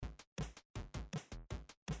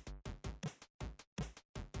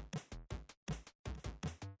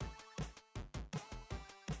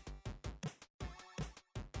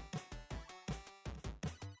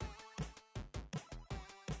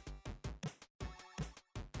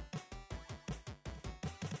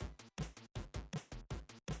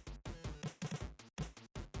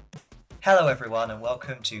Hello, everyone, and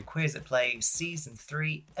welcome to Queers at Play Season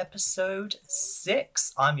 3, Episode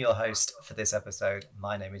 6. I'm your host for this episode.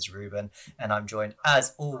 My name is Reuben, and I'm joined,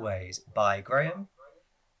 as always, by Graham.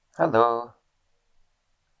 Hello.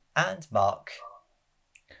 And Marc.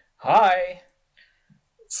 Hi.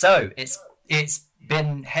 So, it's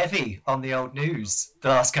been heavy on the old news the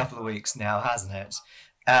last couple of weeks now, hasn't it?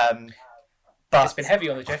 But It's been heavy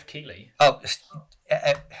on the Geoff Keighley.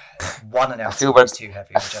 One announcement was too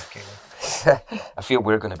heavy on Geoff Keighley. I feel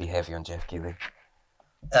we're going to be heavy on Geoff Keighley.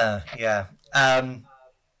 Yeah.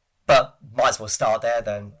 But might as well start there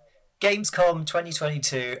then. Gamescom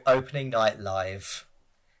 2022 opening night live,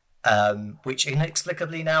 which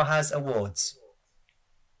inexplicably now has awards.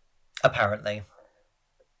 Apparently.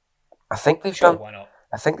 I think they've Why not?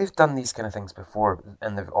 I think they've done these kind of things before,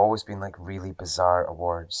 and they've always been like really bizarre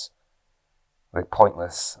awards, like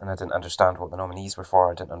pointless. And I didn't understand what the nominees were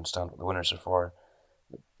for. I didn't understand what the winners were for.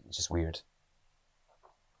 It's just weird.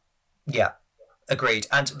 Yeah, agreed.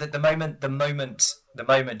 And the moment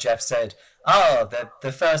Geoff said, "Oh,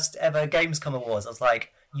 the first ever Gamescom awards," I was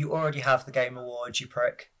like, "You already have the Game Awards, you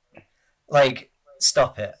prick! Like,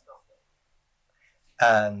 stop it."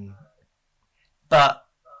 But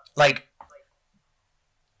like,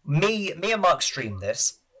 me and Marc streamed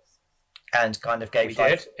this, and kind of gave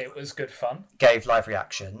It was good fun. Gave live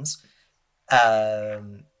reactions,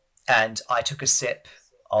 and I took a sip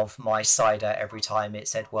of my cider every time it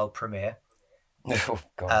said world premiere. Oh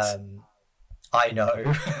God. I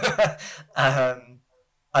know.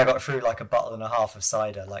 I got through like a bottle and a half of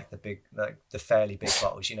cider, like the fairly big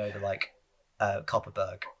bottles, you know, the like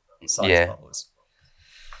Copperberg size bottles.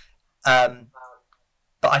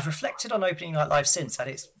 But I've reflected on opening night live since, and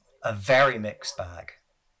it's a very mixed bag.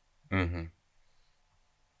 Mm-hmm.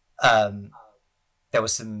 There were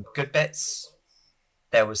some good bits.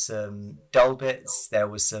 There were some dull bits. There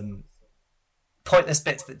were some pointless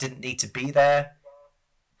bits that didn't need to be there.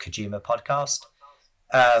 Kojima podcast.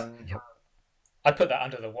 Yep. I put that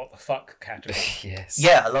under the what the fuck category. Yes.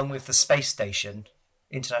 Yeah, along with the space station,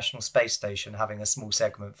 International Space Station, having a small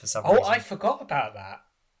segment for some reason. I forgot about that.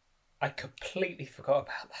 I completely forgot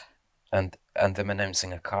about that. And them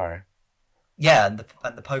announcing a car. Yeah, and the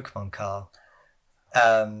Pokemon car.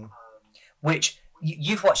 Which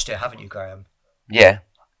you've watched it, haven't you, Graham? Yeah.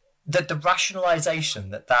 The rationalisation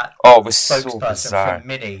that was spokesperson so bizarre. from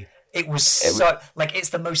Mini, it's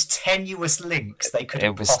the most tenuous links they could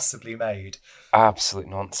have possibly made. Absolute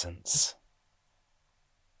nonsense.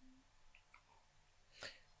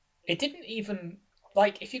 It didn't even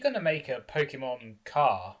if you're going to make a Pokemon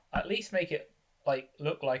car, at least make it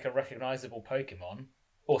look like a recognisable Pokemon,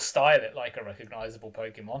 or style it like a recognisable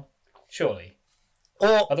Pokemon. Surely.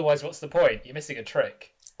 Or otherwise, what's the point? You're missing a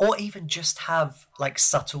trick. Or even just have like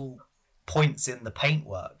subtle points in the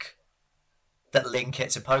paintwork that link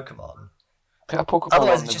it to Pokemon. Put a Pokemon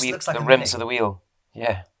Otherwise, on it just looks like the a rims mini. of the wheel.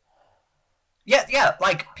 Yeah. Yeah,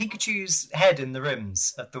 like Pikachu's head in the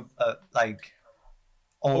rims of the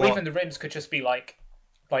or even the rims could just be like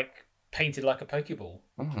painted like a Pokeball.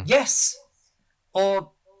 Mm. Yes.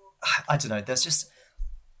 Or I don't know.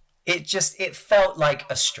 It felt like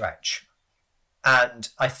a stretch, and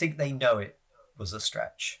I think they know it was a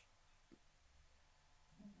stretch.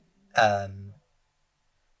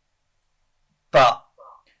 But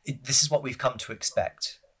this is what we've come to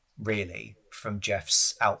expect, really, from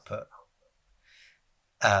Geoff's output.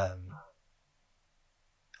 I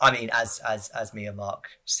mean, as me and Marc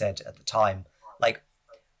said at the time, like,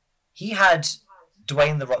 he had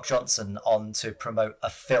Dwayne "The Rock" Johnson on to promote a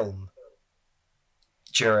film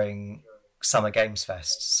during Summer Games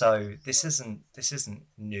Fest, so this isn't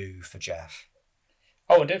new for Geoff.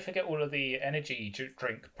 Oh, and don't forget all of the energy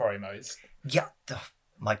drink promos. Yeah, the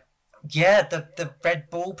Red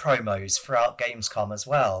Bull promos throughout Gamescom as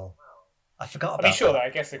well. I forgot about. I mean, sure, that. I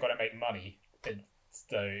guess they've got to make money,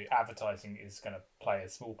 so advertising is going to play a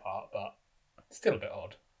small part, but still a bit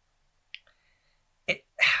odd.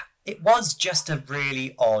 It was just a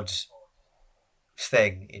really odd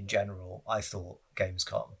thing in general, I thought,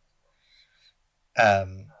 Gamescom.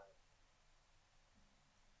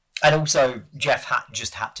 And also, Geoff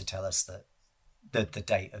had to tell us that the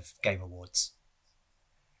date of Game Awards.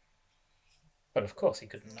 But of course, he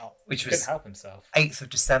couldn't help himself. 8th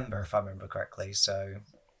of December, if I remember correctly. So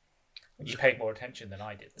you paid more attention than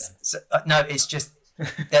I did then. So, no, it's just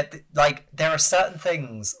that there are certain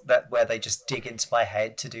things where they just dig into my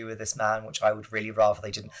head to do with this man, which I would really rather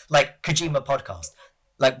they didn't. Like Kojima podcast.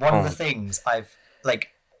 Like one of the things a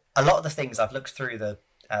lot of the things I've looked through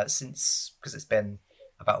since, because it's been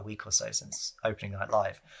about a week or so since opening night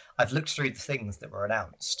live, I've looked through the things that were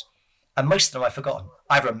announced, And most of them I've forgotten.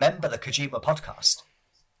 I remember the Kojima podcast.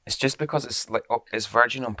 It's just because it's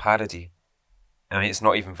verging on parody. I mean, it's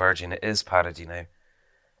not even verging, it is parody now.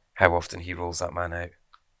 How often he rolls that man out.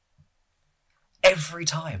 Every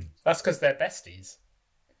time. That's because they're besties.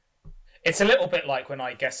 It's a little bit like when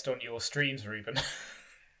I guest on your streams, Reuben.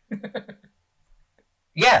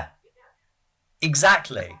 Yeah.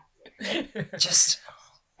 Exactly. Just...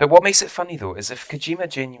 But what makes it funny, though, is if Kojima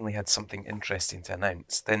genuinely had something interesting to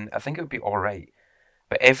announce, then I think it would be alright.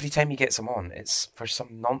 But every time he gets him on, it's for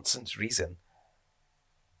some nonsense reason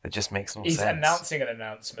that just makes no sense. He's announcing an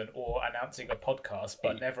announcement or announcing a podcast,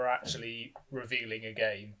 but never actually revealing a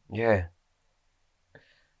game. Yeah.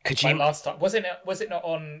 Kojima... Like last time, was it not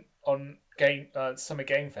on Summer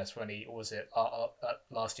Game Fest when he, or was it at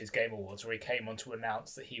last year's Game Awards, where he came on to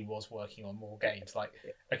announce that he was working on more games? Like,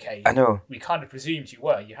 okay, I know. We kind of presumed you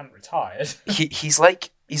hadn't retired. He's like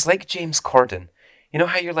James Corden. You know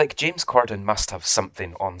how you're like, James Corden must have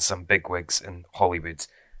something on some bigwigs in Hollywood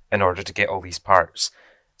in order to get all these parts.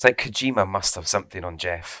 It's like Kojima must have something on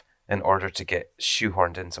Geoff in order to get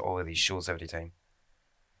shoehorned into all of these shows every time.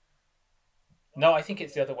 No, I think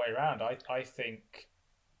it's the other way around. I think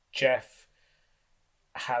Geoff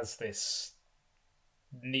has this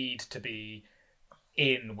need to be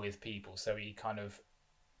in with people, so he kind of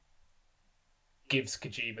gives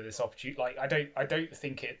Kojima this opportunity. Like, I don't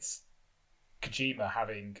think it's Kojima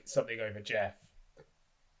having something over Geoff.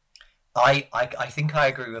 I think I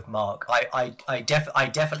agree with Mark. I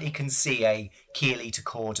definitely can see a Keighley to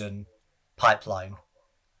Corden pipeline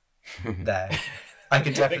there. I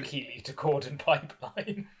can definitely... The Keighley to Corden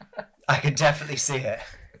pipeline. I can definitely see it.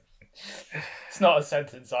 It's not a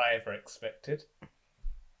sentence I ever expected.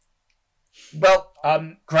 Well,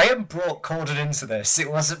 Graham brought Corden into this. It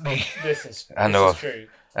wasn't me. This is true.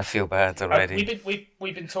 I feel bad already.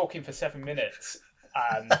 We've been talking for 7 minutes,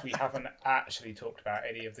 and we haven't actually talked about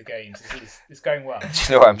any of the games. It's going well. Do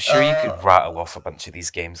you know what? I'm sure you could rattle off a bunch of these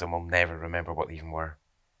games, and we'll never remember what they even were.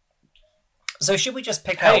 So should we just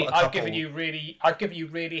pick out a couple... I've given you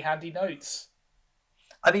really handy notes.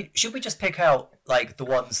 I mean, should we just pick out like the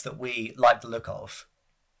ones that we like the look of,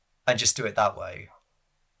 and just do it that way?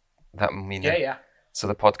 That mean yeah. So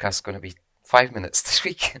the podcast's going to be 5 minutes this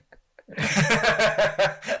week.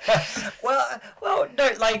 well,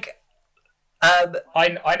 no, like.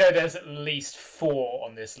 I know there's at least 4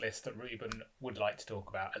 on this list that Reuben would like to talk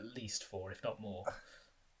about. At least 4, if not more.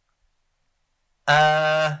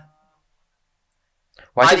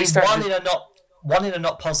 One in a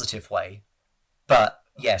not positive way, but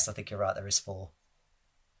yes, I think you're right. There is 4.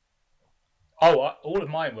 Oh, all of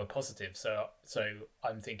mine were positive, so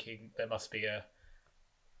I'm thinking there must be a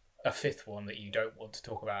 5th one that you don't want to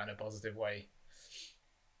talk about in a positive way.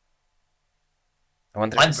 I'm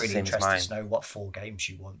really interested to know what 4 games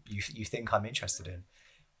you want. You think I'm interested in?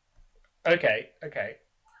 Okay.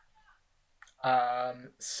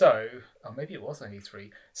 So, maybe it was only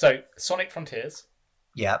 3. So, Sonic Frontiers.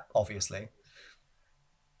 Yeah, obviously.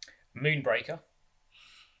 Moonbreaker.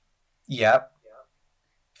 Yeah.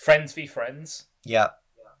 Friends v Friends. Yeah.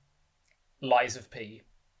 Lies of P.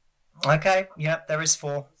 Okay, yeah, there is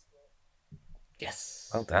 4. Yes.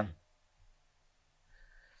 Well done.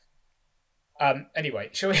 Anyway,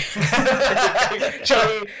 shall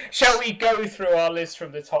we go through our list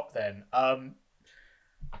from the top then?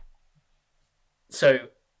 So,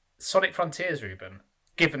 Sonic Frontiers, Reuben.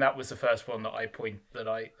 Given that was the first one that I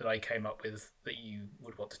came up with that you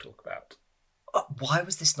would want to talk about. Why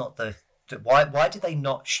was this not the why did they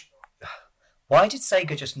not? Why did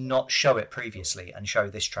Sega just not show it previously and show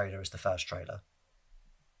this trailer as the first trailer?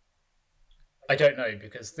 I don't know,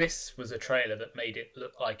 because this was a trailer that made it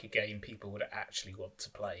look like a game people would actually want to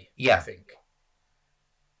play. Yeah. I think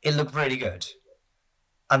it looked really good,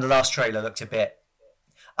 and the last trailer looked a bit.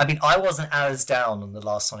 I mean, I wasn't as down on the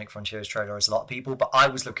last Sonic Frontiers trailer as a lot of people, but I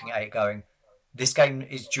was looking at it going, this game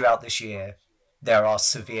is due out this year. There are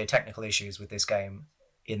severe technical issues with this game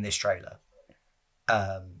in this trailer.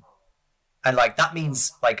 And like that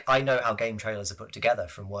means like I know how game trailers are put together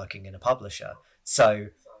from working in a publisher. So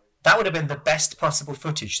that would have been the best possible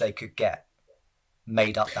footage they could get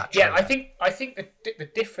made up that trailer. Yeah, I think the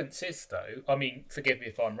difference is, though, I mean, forgive me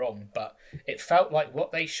if I'm wrong, but it felt like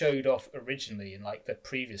what they showed off originally in like the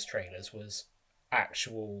previous trailers was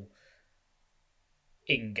actual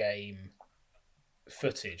in-game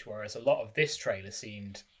footage, whereas a lot of this trailer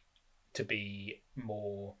seemed to be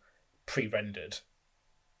more pre-rendered.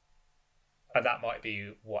 And that might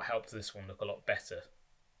be what helped this one look a lot better.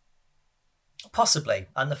 Possibly,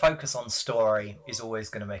 and the focus on story is always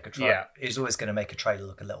going to make a trailer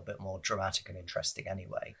look a little bit more dramatic and interesting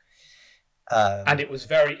anyway. And it was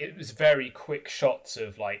very quick shots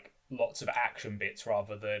of like lots of action bits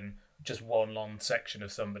rather than just one long section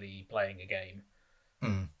of somebody playing a game.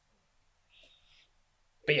 Mm.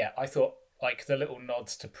 But yeah, I thought like the little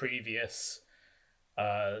nods to previous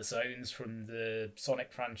zones from the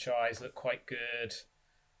Sonic franchise look quite good.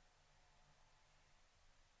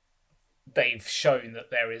 They've shown that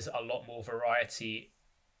there is a lot more variety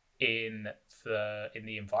in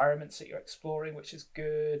the environments that you're exploring, which is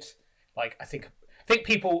good. Like I think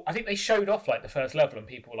they showed off like the first level, and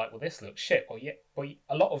people were like, "Well, this looks shit." Well,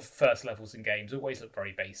 a lot of first levels in games always look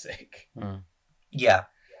very basic. Mm. Yeah,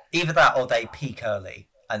 either that or they peak early,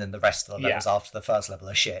 and then the rest of the levels after the first level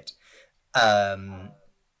are shit.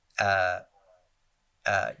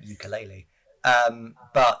 Ukulele,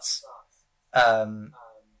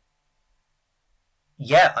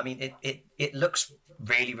 yeah, I mean, it looks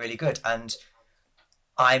really, really good, and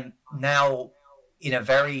I'm now in a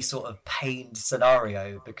very sort of pained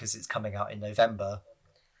scenario because it's coming out in November.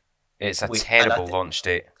 It's a terrible launch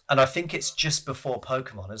date. And I think it's just before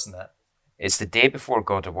Pokemon, isn't it? It's the day before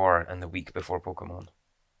God of War and the week before Pokemon.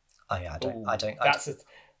 Oh yeah,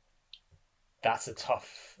 That's a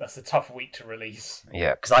tough week to release.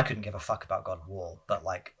 Yeah, because I couldn't give a fuck about God of War, but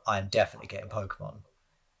like I'm definitely getting Pokemon.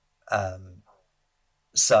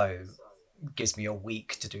 So gives me a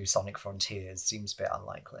week to do Sonic Frontiers. Seems a bit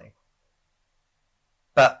unlikely,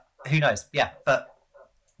 but who knows? Yeah, but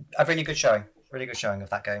a really good showing of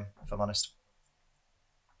that game, if I'm honest.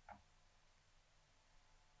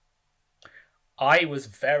 I was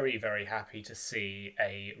very, very happy to see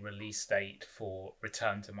a release date for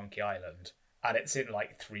Return to Monkey Island, and it's in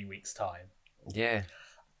like 3 weeks' time. Yeah.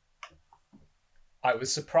 I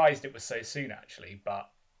was surprised it was so soon, actually, but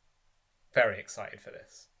very excited for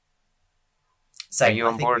this. So I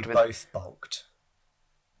think we both balked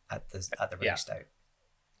at the release date.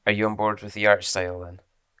 Are you on board with the art style then?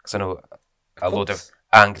 Because I know a load of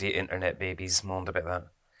angry internet babies moaned about that.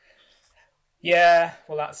 Yeah,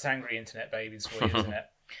 well, that's angry internet babies for you, isn't it?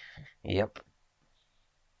 Yep.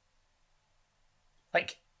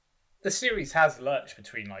 Like, the series has lurched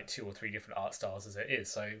between like 2 or 3 different art styles as it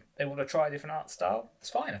is, so they want to try a different art style.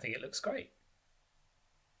 It's fine. I think it looks great.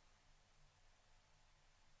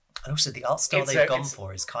 And also, the art style they've gone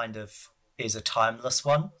for is a timeless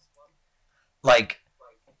one. Like,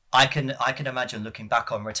 I can imagine looking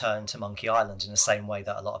back on Return to Monkey Island in the same way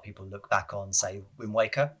that a lot of people look back on, say, Wind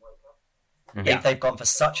Waker. Mm-hmm. They've gone for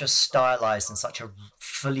such a stylized and such a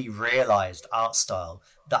fully realized art style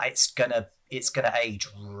that it's gonna age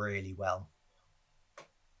really well.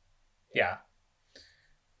 Yeah.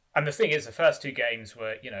 And the thing is, the first 2 games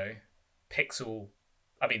were, pixel.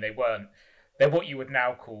 I mean, they're what you would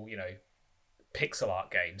now call, pixel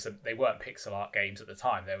art games. They weren't pixel art games at the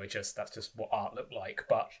time. That's just what art looked like.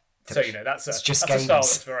 But so that's a style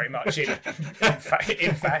that's very much in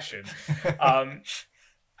fashion.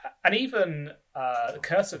 And even the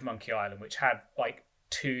Curse of Monkey Island, which had like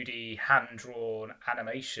 2D hand-drawn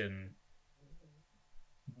animation,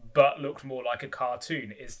 but looked more like a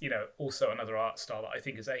cartoon, is also another art style that I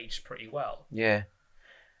think has aged pretty well. Yeah.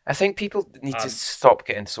 I think people need to stop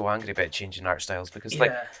getting so angry about changing art styles because,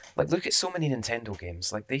 like look at so many Nintendo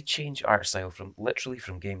games. Like, they change art style from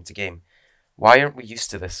game to game. Why aren't we used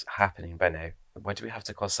to this happening by now? Why do we have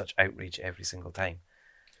to cause such outrage every single time?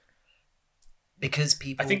 Because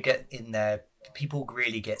people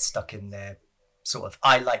really get stuck in their sort of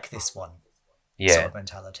I like this one sort of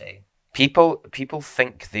mentality. People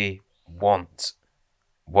think they want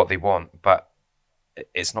what they want, but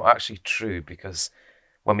it's not actually true because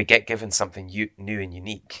when we get given something new and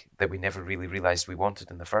unique that we never really realised we wanted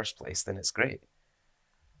in the first place, then it's great.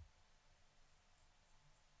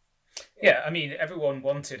 Yeah, I mean, everyone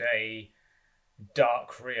wanted a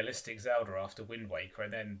dark, realistic Zelda after Wind Waker,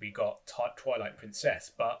 and then we got Twilight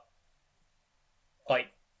Princess, but like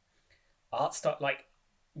art style, like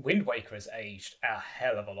Wind Waker has aged a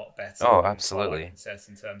hell of a lot better. Oh, absolutely. Twilight Princess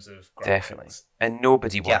in terms of graphics. Definitely. And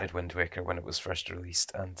nobody wanted Wind Waker when it was first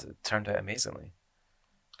released, and it turned out amazingly.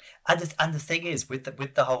 And the thing is, with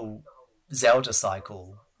the whole Zelda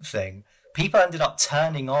cycle thing, people ended up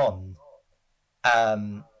turning on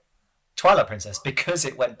Twilight Princess because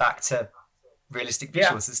it went back to realistic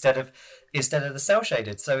visuals instead of the cel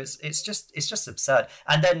shaded. So it's just absurd.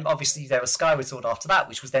 And then obviously there was Skyward Sword after that,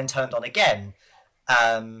 which was then turned on again,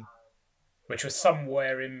 which was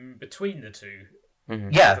somewhere in between the two. Mm-hmm.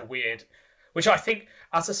 Yeah, the weird. Which I think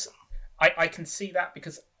I can see that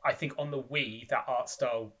because I think on the Wii that art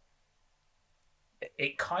style,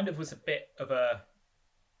 it kind of was a bit of a.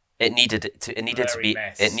 It needed to be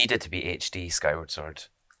mess. It needed to be HD Skyward Sword.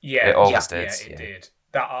 Yeah, it always did. Yeah, it did.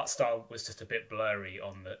 that art style was just a bit blurry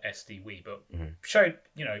on the SD Wii, but showed,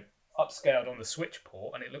 upscaled on the Switch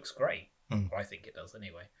port, and it looks great. Or I think it does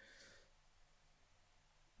anyway.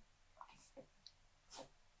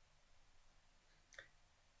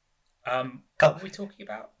 What were we talking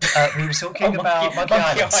about? We were talking about Monkey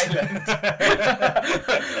Island.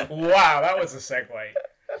 Wow, that was a segue.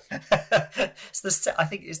 I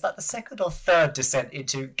think, is that the second or third descent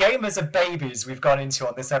into gamers and babies we've gone into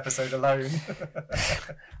on this episode alone?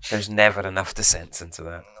 There's never enough descents into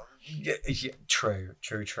that. Yeah, true.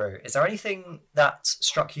 Is there anything that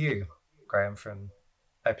struck you, Graham, from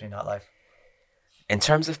opening night live? In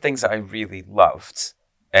terms of things that I really loved,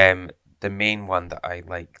 the main one that I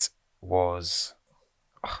liked was...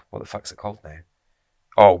 what the fuck's it called now?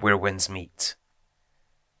 Oh, Where Winds Meet.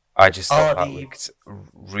 I just thought that looked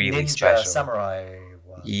really special. Samurai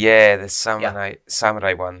one. Yeah, the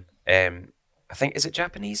samurai one. I think, is it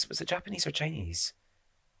Japanese? Was it Japanese or Chinese?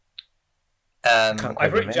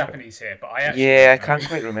 I've written Japanese here, but I actually... Yeah, I can't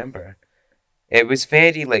quite remember. It was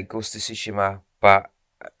very like Ghost of Tsushima, but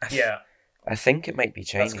I think it might be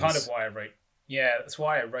Chinese. That's kind of why I wrote... Yeah, that's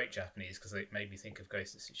why I wrote Japanese, because it made me think of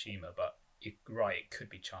Ghost of Tsushima, but you're right, it could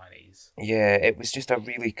be Chinese. Yeah, it was just a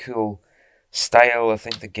really cool style. I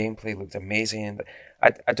think the gameplay looked amazing.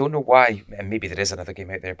 I don't know why, and maybe there is another game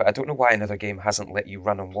out there, but I don't know why another game hasn't let you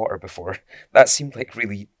run on water before. That seemed like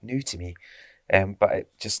really new to me, but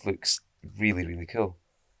it just looks really, really cool.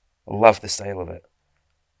 I love the style of it.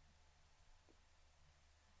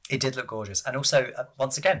 It did look gorgeous, and also,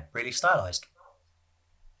 once again, really stylized.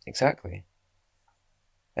 Exactly.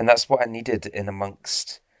 And that's what I needed in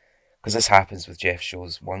amongst... Because this happens with Geoff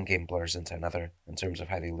shows, one game blurs into another in terms of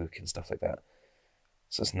how they look and stuff like that.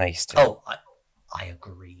 So it's nice to... Oh, I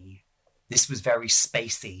agree. This was very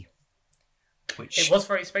spacey. It was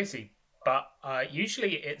very spacey, but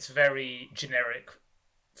usually it's very generic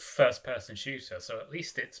first-person shooter, so at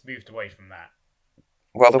least it's moved away from that.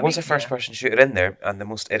 Well, there was a first-person shooter in there, and the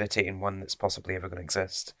most irritating one that's possibly ever going to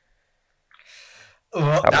exist.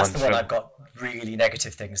 Well, that's the one I've got really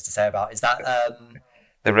negative things to say about. Is that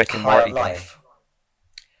the Rick and Morty guy?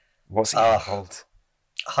 What's it called?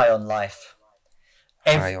 High on Life.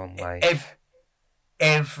 High on Life.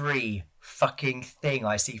 Every fucking thing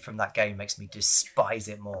I see from that game makes me despise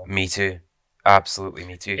it more. Me too. Absolutely,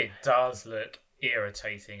 me too. It does look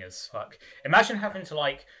irritating as fuck. Imagine having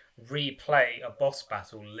to replay a boss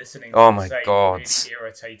battle, listening to the same really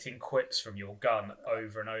irritating quips from your gun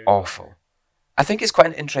over and over. Awful. I think it's quite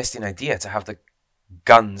an interesting idea to have the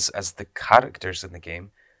guns as the characters in the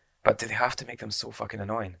game, but do they have to make them so fucking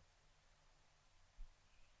annoying?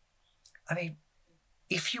 I mean,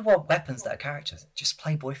 if you want weapons that are characters, just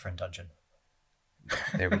play Boyfriend Dungeon.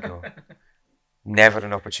 There we go. Never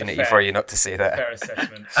an opportunity for you not to say that. Fair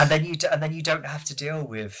assessment. And then you don't have to deal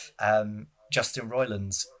with Justin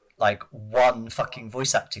Roiland's one fucking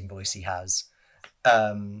voice acting voice he has.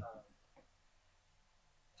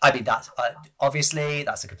 I mean, that's obviously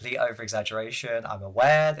that's a complete over-exaggeration. I'm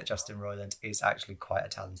aware that Justin Roiland is actually quite a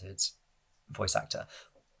talented voice actor.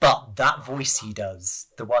 But that voice he does,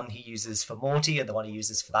 the one he uses for Morty and the one he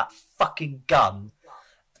uses for that fucking gun,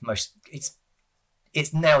 it's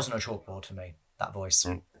nails on a chalkboard for me, that voice.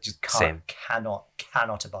 Just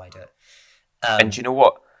cannot abide it. And do you know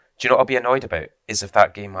what? Do you know what I'll be annoyed about? Is if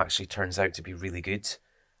that game actually turns out to be really good.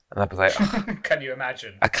 And I'll be like, can you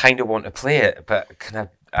imagine? I kind of want to play it, but can I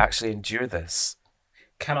actually endure this?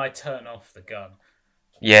 Can I turn off the gun?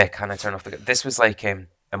 Yeah, can I turn off the gun? This was like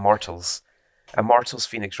Immortals. Immortals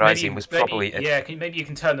Phoenix Rising was probably... maybe you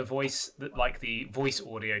can turn the voice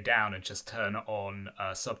audio down and just turn on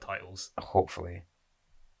subtitles. Hopefully.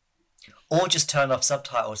 Or just turn off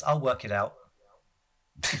subtitles. I'll work it out.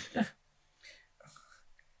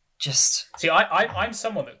 Just... See, I'm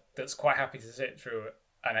someone that's quite happy to sit through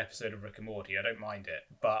an episode of Rick and Morty. I don't mind it,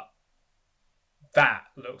 but that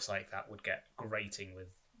looks like that would get grating with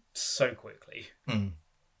so quickly. And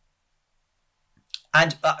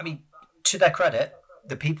I mean, to their credit,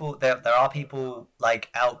 the people there are people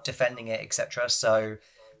out defending it, etc. So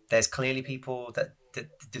there's clearly people that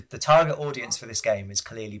the target audience for this game is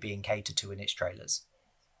clearly being catered to in its trailers.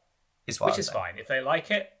 Which is fine if they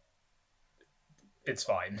like it. It's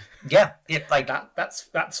fine. Yeah,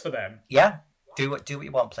 that's for them. Yeah, do what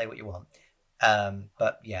you want, play what you want.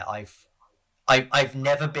 But yeah, I've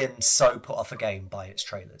never been so put off a game by its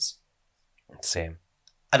trailers. Same.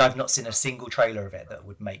 And I've not seen a single trailer of it that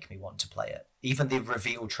would make me want to play it. Even the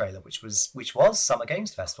reveal trailer, which was Summer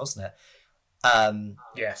Games Fest, wasn't it?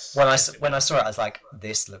 Yes. When I saw it, I was like,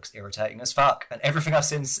 this looks irritating as fuck. And everything I've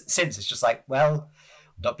seen since is just like, well,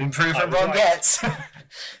 not been proven wrong yet.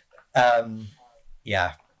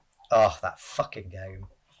 Yeah. Oh, that fucking game.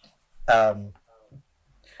 Um,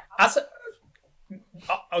 As a,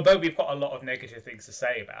 although we've got a lot of negative things to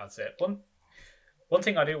say about it, one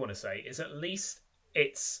thing I do want to say is at least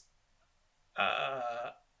it's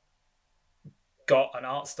got an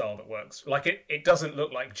art style that works. Like it doesn't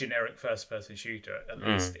look like generic first person shooter. At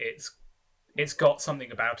least it's got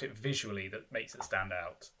something about it visually that makes it stand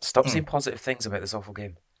out. Stop saying positive things about this awful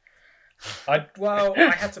game. I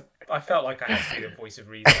felt like I had to be the voice of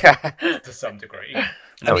reason to some degree.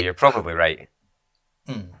 No, you're probably right.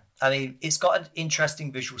 I mean, it's got an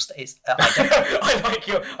interesting visual. I like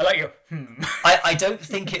your. I don't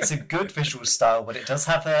think it's a good visual style, but it does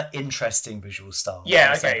have an interesting visual style.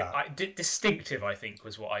 Yeah, okay. Distinctive, I think,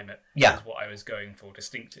 was what I meant. Yeah, was what I was going for.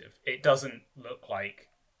 Distinctive. It doesn't look like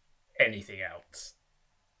anything else.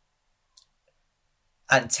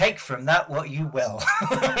 And take from that what you will.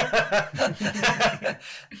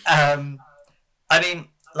 I mean,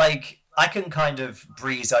 like, I can kind of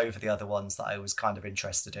breeze over the other ones that I was kind of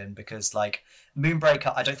interested in because, like,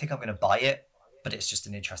 Moonbreaker, I don't think I'm going to buy it, but it's just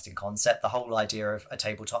an interesting concept. The whole idea of a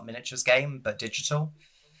tabletop miniatures game, but digital.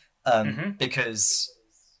 Because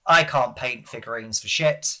I can't paint figurines for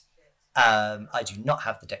shit. I do not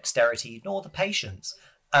have the dexterity nor the patience.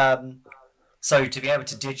 So to be able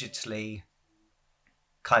to digitally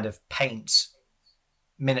kind of paint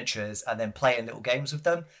miniatures and then play in little games with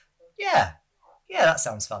them, yeah, that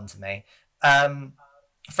sounds fun to me.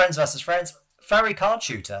 Friends versus Friends, furry card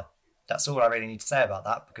shooter. That's all I really need to say about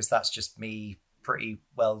that because that's just me pretty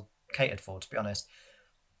well catered for, to be honest.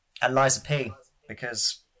 And Liza P,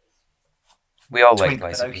 because we all like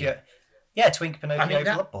Liza P. Yeah, Twink Pinocchio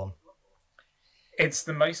Bloodborne. It's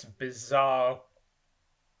the most bizarre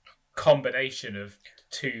combination of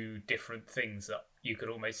two different things that you could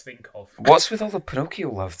almost think of. What's with all the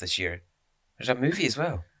Pinocchio love this year? There's a movie as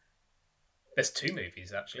well. There's 2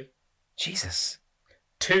 movies, actually. Jesus.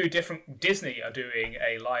 2 different... Disney are doing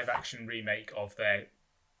a live-action remake of their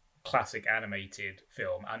classic animated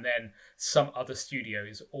film, and then some other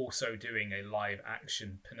studios also doing a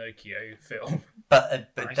live-action Pinocchio film.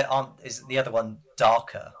 But there aren't... Isn't the other one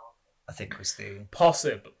darker? I think was the...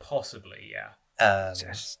 Possibly, yeah.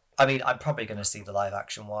 I mean, I'm probably going to see the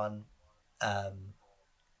live-action one.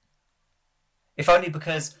 If only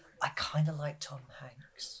because I kind of like Tom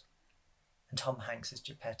Hanks. And Tom Hanks is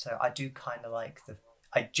Geppetto. I do kind of like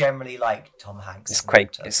I generally like Tom Hanks.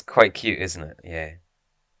 It's quite cute, isn't it? Yeah.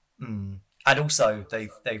 And also, they've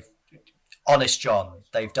Honest John.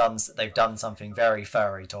 They've done something very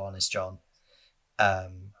furry to Honest John.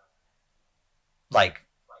 Like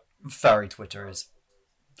furry Twitter is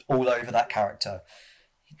all over that character.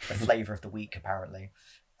 The flavour of the week, apparently.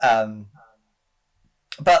 But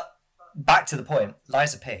back to the point,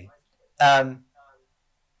 Liza P.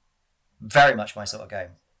 Very much my sort of game.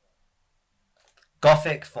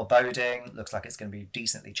 Gothic, foreboding, looks like it's going to be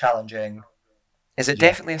decently challenging. Is it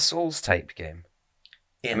definitely a Souls type game?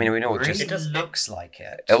 I mean, we know it looks like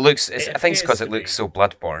it. I think it's because it looks so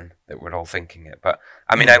Bloodborne that we're all thinking it. But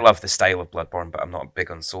I mean, I love the style of Bloodborne, but I'm not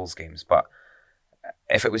big on Souls games. But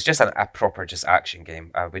if it was just a proper just action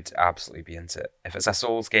game, I would absolutely be into it. If it's a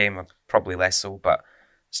Souls game, probably less so, but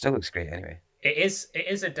still looks great anyway. It is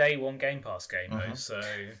a day one Game Pass game though, so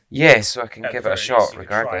yeah, so I can give it a shot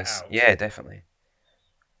regardless. Yeah, definitely.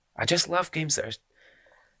 I just love games that are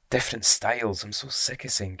different styles. I'm so sick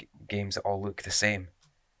of seeing games that all look the same.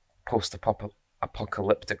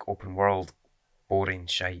 Post-apocalyptic open world, boring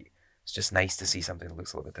shite. It's just nice to see something that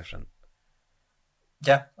looks a little bit different.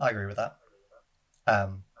 Yeah, I agree with that.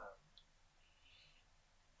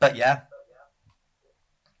 But yeah,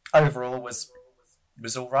 overall was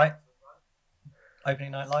all right.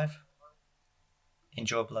 Opening night live,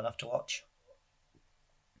 enjoyable enough to watch.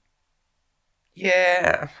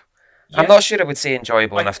 Yeah. I'm not sure I would say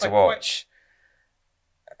enjoyable enough to watch.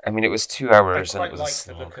 I mean, it was 2 hours, and it was. I liked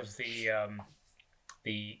the look of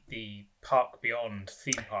the Park Beyond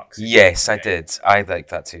theme park. Yes, I did. I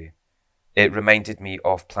liked that too. It reminded me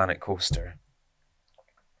of Planet Coaster.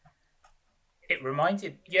 It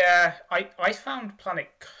reminded, yeah. I found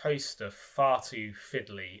Planet Coaster far too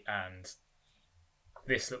fiddly, and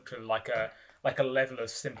this looked like a level of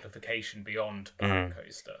simplification beyond Planet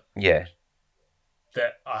Coaster. Yeah.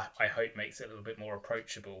 That I hope makes it a little bit more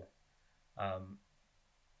approachable.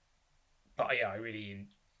 But yeah,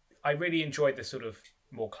 I really enjoyed the sort of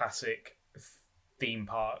more classic theme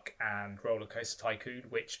park and roller coaster tycoon,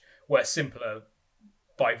 which were simpler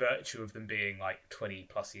by virtue of them being like 20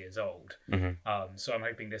 plus years old. So I'm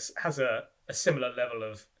hoping this has a similar level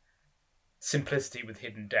of simplicity with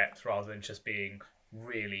hidden depth rather than just being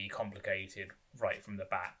really complicated right from the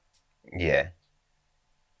bat. Yeah.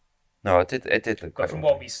 No, it did look quite But from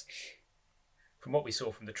well. what we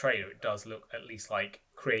saw from the trailer, it does look at least like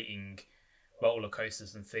creating roller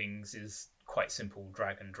coasters and things is quite simple,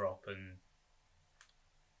 drag and drop and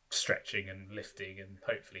stretching and lifting, and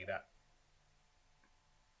hopefully that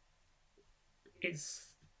is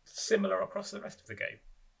similar across the rest of the game.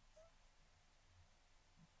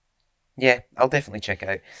 Yeah, I'll definitely check it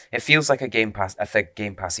out. It feels like a Game Pass, a thick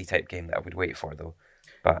Game Passy type game that I would wait for though.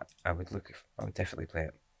 But I would definitely play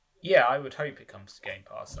it. Yeah, I would hope it comes to Game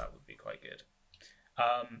Pass. That would be quite good.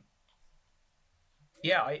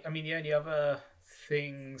 Yeah, I mean, the only other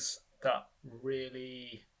things that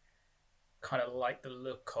really kind of like the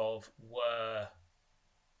look of were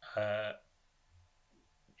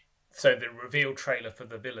so the reveal trailer for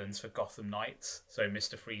the villains for Gotham Knights, so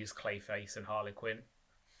Mr. Freeze, Clayface, and Harley Quinn.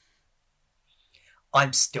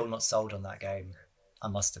 I'm still not sold on that game, I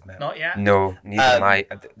must admit. Not yet? No, neither am I.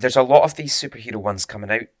 There's a lot of these superhero ones coming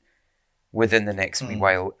out within the next wee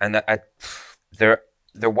while, and they're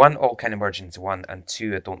one, all kind of merging into one, and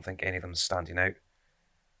two, I don't think any of them is standing out.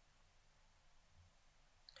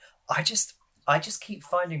 I just keep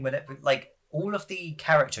finding whenever, like, all of the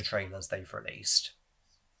character trailers they've released.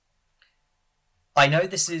 I know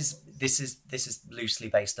this is loosely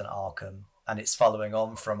based on Arkham, and it's following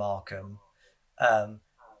on from Arkham,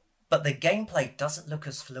 but the gameplay doesn't look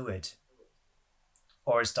as fluid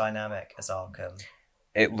or as dynamic as Arkham.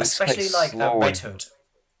 It looks especially quite like slow. Red Hood.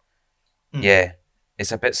 Yeah,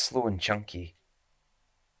 it's a bit slow and chunky.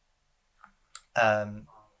 And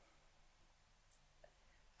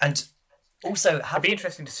also, it'd be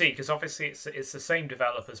interesting to see, because obviously it's the same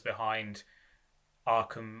developers behind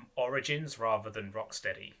Arkham Origins rather than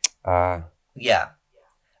Rocksteady. Yeah,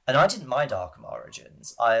 and I didn't mind Arkham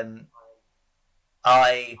Origins.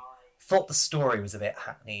 I thought the story was a bit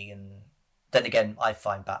hackney, and then again, I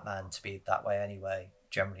find Batman to be that way anyway,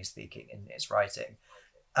 generally speaking, in its writing.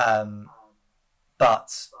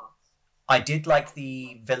 But I did like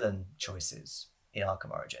the villain choices in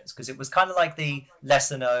Arkham Origins, because it was kind of like the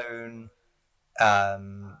lesser known,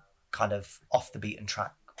 kind of off the beaten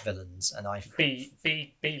track villains, and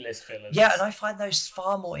B-list villains. Yeah, and I find those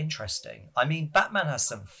far more interesting. I mean, Batman has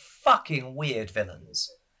some fucking weird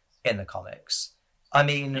villains in the comics. I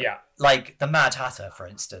mean, like the Mad Hatter, for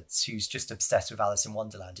instance, who's just obsessed with Alice in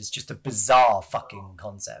Wonderland, is just a bizarre fucking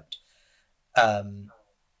concept. And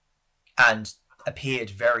appeared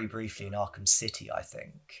very briefly in Arkham City, I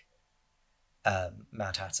think.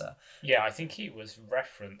 Mad Hatter. Yeah, I think he was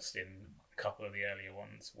referenced in a couple of the earlier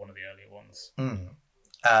ones, one of the earlier ones.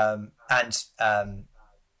 And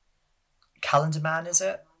Calendar Man, is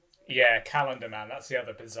it? Yeah, Calendar Man, that's the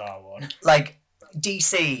other bizarre one. Like,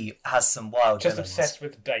 DC has some wild just villains. Obsessed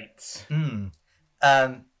with dates.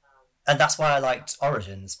 And that's why I liked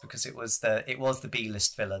Origins, because it was the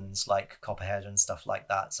B-list villains like Copperhead and stuff like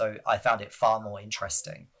that. So I found it far more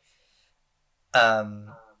interesting.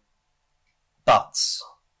 But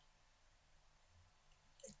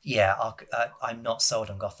yeah, I'm not sold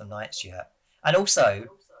on Gotham Knights yet. And also,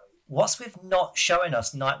 what's with not showing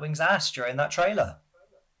us Nightwing's ass during that trailer?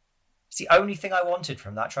 It's the only thing I wanted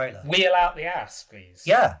from that trailer. Wheel out the ass, please.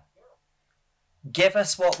 Yeah. Give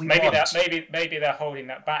us what we want. Maybe they're holding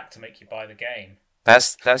that back to make you buy the game.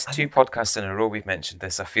 That's two podcasts in a row we've mentioned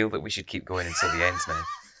this. I feel that we should keep going until the end now.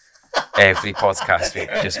 Every podcast we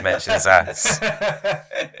just mentions ass.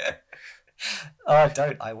 Oh, I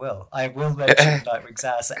don't. I will. I will mention Nightwing's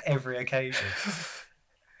ass at every occasion.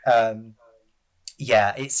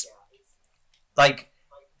 Yeah, it's like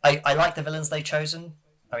I like the villains they've chosen.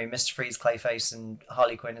 I mean, Mr. Freeze, Clayface, and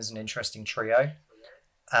Harley Quinn is an interesting trio.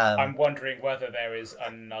 I'm wondering whether there is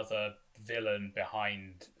another villain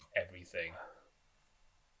behind everything.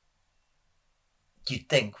 You'd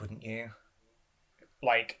think, wouldn't you?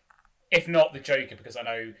 Like, if not the Joker, because I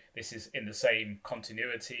know this is in the same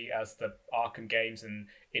continuity as the Arkham games, and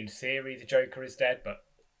in theory the Joker is dead, but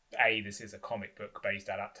this is a comic book based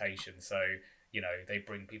adaptation, so they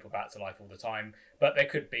bring people back to life all the time. But there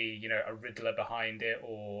could be, a Riddler behind it,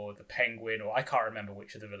 or the Penguin, or I can't remember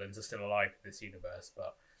which of the villains are still alive in this universe,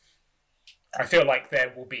 but I feel like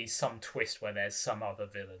there will be some twist where there's some other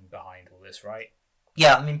villain behind all this, right?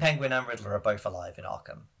 Yeah, I mean, Penguin and Riddler are both alive in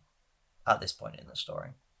Arkham at this point in the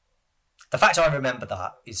story. The fact I remember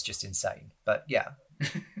that is just insane, but yeah.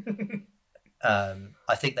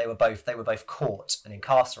 I think they were both caught and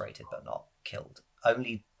incarcerated, but not killed.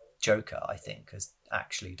 Only Joker, I think, has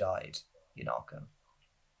actually died in Arkham.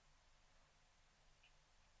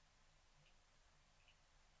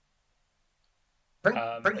 Bring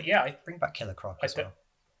back Killer Croc as well.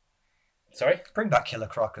 Sorry? Bring back Killer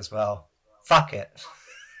Croc as well. Fuck it.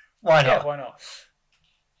 Why not? Yeah, why not?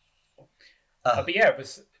 But yeah,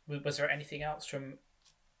 was there anything else from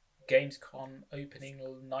Gamescom opening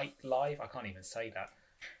night live? I can't even say that.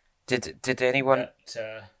 Did anyone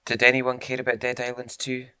care about Dead Island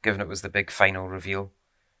 2, given it was the big final reveal?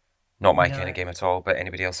 Not my kind of game at all, but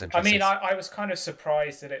anybody else interested? I mean, I was kind of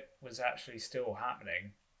surprised that it was actually still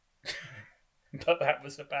happening. But that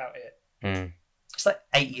was about it. Mm. It's like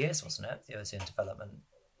 8 years, wasn't it? It was in development.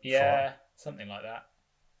 Yeah, something like that.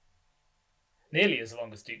 Nearly as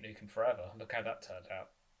long as Duke Nukem Forever. Look how that turned out.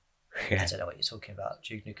 I don't know what you're talking about.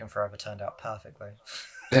 Duke Nukem Forever turned out perfectly.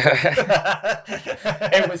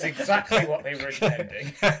 It was exactly what they were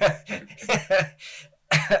intending.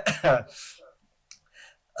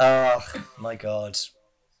 Oh my god.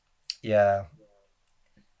 Yeah.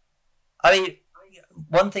 I mean,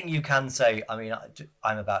 one thing you can say, I mean,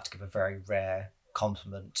 I'm about to give a very rare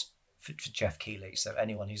compliment for Geoff Keighley, so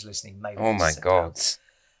anyone who's listening may... Oh my god.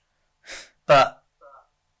 But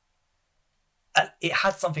it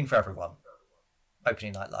had something for everyone.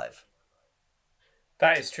 Opening Night Live.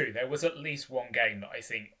 That is true. There was at least one game that I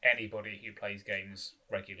think anybody who plays games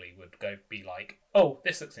regularly would be like, oh,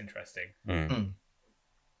 this looks interesting. Mm.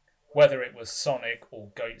 Whether it was Sonic or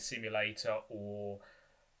Goat Simulator or,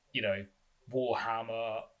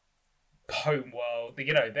 Warhammer, Homeworld,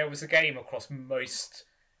 there was a game across most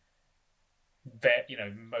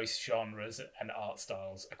genres and art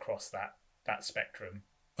styles across that spectrum.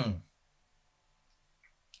 Mm.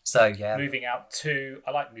 So, yeah. Moving Out 2.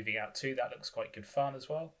 I like Moving Out 2. That looks quite good fun as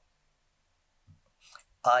well.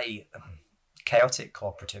 Chaotic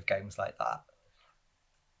cooperative games like that,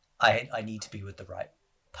 I need to be with the right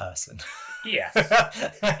person. Yes.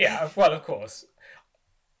 Yeah, well, of course.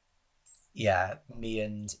 Yeah, me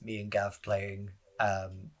and Gav playing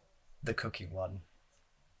the cooking one.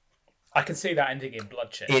 I can see that ending in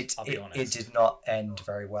bloodshed, I'll be honest. It did not end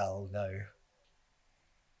very well, no.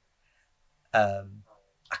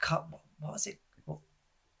 I can't... What was it?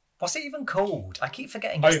 What's it even called? I keep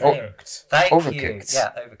forgetting his name. Overcooked. Thank Overcooked. you.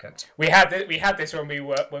 Yeah, Overcooked. We had this when we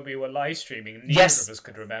were live streaming, and neither of us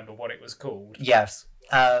could remember what it was called. Yes.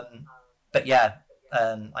 But yeah,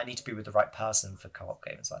 I need to be with the right person for co-op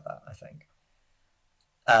games like that, I think.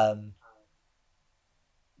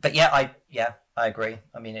 But yeah, I agree.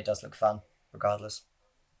 I mean, it does look fun, regardless.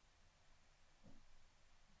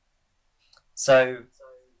 So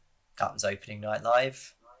that was opening night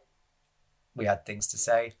live. We had things to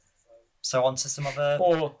say. So on to some other...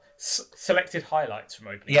 Or selected highlights from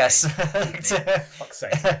opening Yes. Fuck's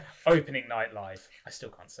sake. Opening night live. I still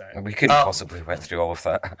can't say it. We couldn't possibly went through all of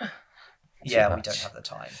that. Yeah, we don't have the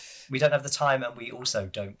time. We don't have the time, and we also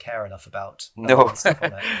don't care enough about stuff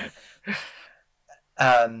on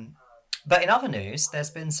it. But in other news,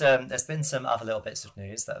 there's been some other little bits of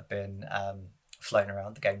news that have been floating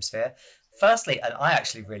around the game sphere. Firstly, and I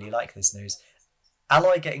actually really like this news,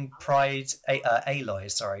 Aloy getting Aloy,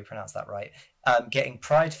 sorry, pronounce that right, getting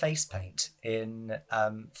Pride face paint in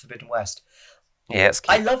Forbidden West. Yeah, it's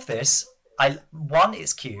cute. I love this. One,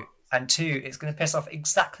 it's cute, and two, it's going to piss off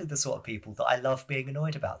exactly the sort of people that I love being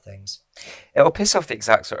annoyed about things. It'll piss off the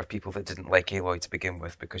exact sort of people that didn't like Aloy to begin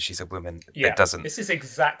with because she's a woman. Yeah, it doesn't. This is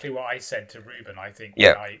exactly what I said to Reuben, I think,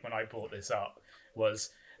 when I brought this up,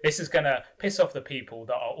 was... This is going to piss off the people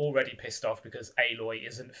that are already pissed off because Aloy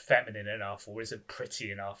isn't feminine enough, or isn't pretty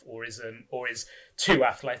enough, or is too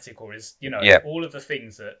athletic, or is, all of the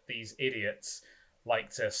things that these idiots like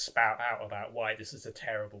to spout out about why this is a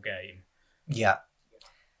terrible game. Yeah.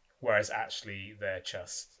 Whereas actually they're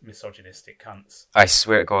just misogynistic cunts. I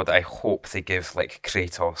swear to God, I hope they give like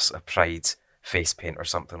Kratos a Pride face paint or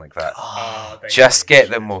something like that. Just get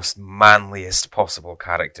the most manliest possible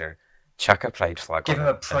character. Chuck a Pride flag on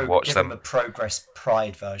them and watch them. Give him a Progress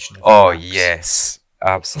Pride version of Oh, yes.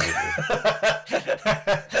 Absolutely.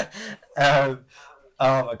 Oh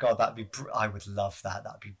my God, I would love that.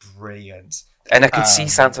 That'd be brilliant. And I could see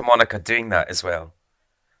Santa Monica doing that as well.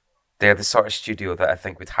 They're the sort of studio that I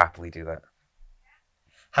think would happily do that.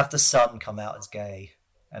 Have the Sun come out as gay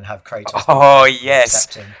and have Kratos. Oh,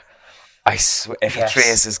 yes. I swear, if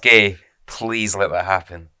Atreus is gay, please let that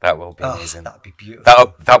happen. That will be amazing. That would be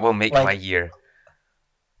beautiful. That will make my year.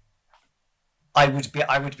 I would be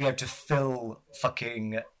able to fill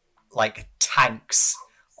fucking like tanks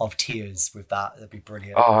of tears with that. That'd be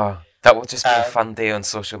brilliant. Oh, that will just be a fun day on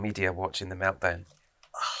social media watching the meltdown.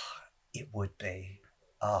 It would be.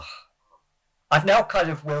 I've now kind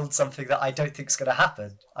of willed something that I don't think is going to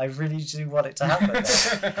happen. I really do want it to happen.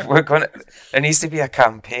 There needs to be a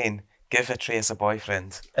campaign. Give Atreus a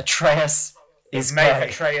boyfriend. Atreus is make gay.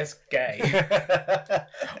 Atreus gay.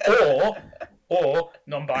 or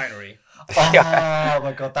non-binary. Oh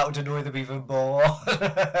my God, that would annoy them even more.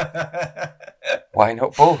 Why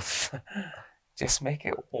not both? Just make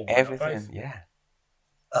it Or why not everything. both? Yeah.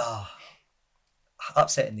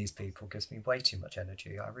 Upsetting these people gives me way too much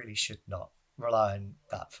energy. I really should not rely on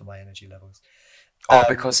that for my energy levels.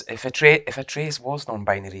 Because if Atreus was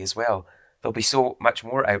non-binary as well, there'll be so much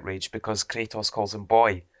more outrage because Kratos calls him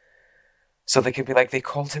boy. So they could be like, they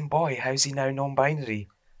called him boy. How's he now non-binary?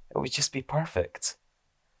 It would just be perfect.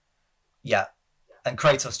 Yeah, and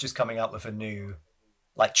Kratos just coming up with a new,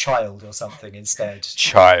 like, child or something instead.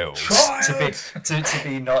 Child. To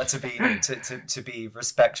be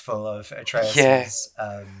respectful of Atreus's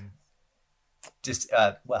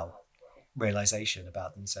realization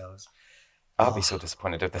about themselves. I'll be so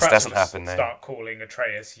disappointed if this doesn't happen now. Start calling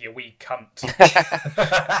Atreus you wee cunt.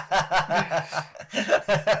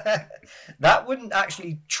 That wouldn't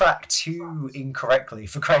actually track too incorrectly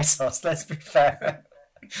for Kratos, let's be fair.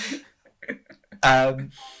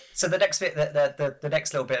 So the next bit, the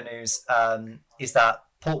next little bit of news is that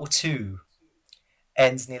Portal 2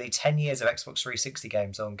 ends nearly 10 years of Xbox 360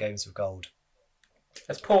 games on Games with Gold.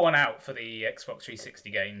 Let's pour one out for the Xbox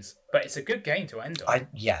 360 games, but it's a good game to end on.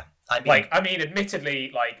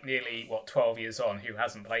 Admittedly, nearly 12 years on, who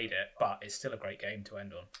hasn't played it, but it's still a great game to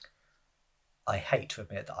end on. I hate to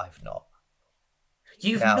admit that I've not.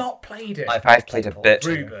 You've not played it. I've played a bit.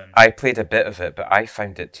 Reuben. I played a bit of it, but I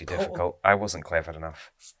found it too difficult. I wasn't clever enough.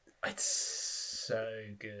 It's so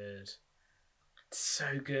good. It's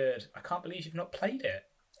so good. I can't believe you've not played it.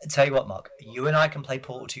 I'll tell you what, Mark, you and I can play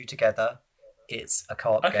Portal 2 together. It's a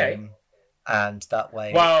co-op game, and that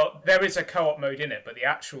way... Well, there is a co-op mode in it, but the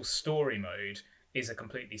actual story mode is a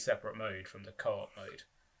completely separate mode from the co-op mode.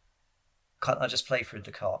 Can't I just play through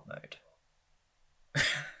the co-op mode?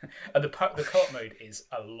 And the co-op mode is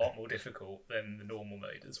a lot more difficult than the normal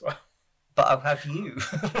mode as well. But I'll have you.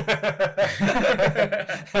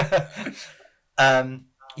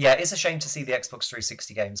 Yeah, it's a shame to see the Xbox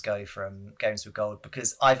 360 games go from Games with Gold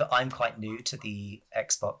because I'm quite new to the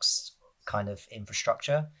Xbox kind of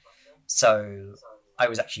infrastructure. So I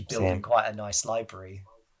was actually building quite a nice library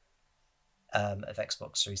of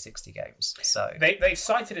Xbox 360 games. So they've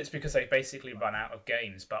cited it's because they've basically run out of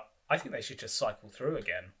games, but I think they should just cycle through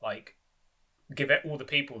again. Like, give it all the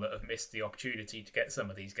people that have missed the opportunity to get some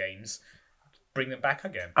of these games, bring them back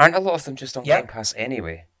again. Aren't a lot of them just on Game Pass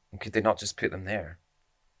anyway? And could they not just put them there?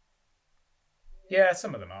 Yeah,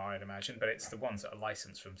 some of them are, I'd imagine, but it's the ones that are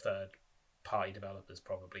licensed from third-party developers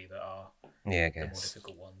probably that are the more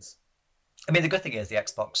difficult ones. I mean, the good thing is the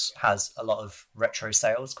Xbox has a lot of retro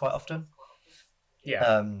sales quite often.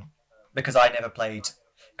 Yeah. Because I never played...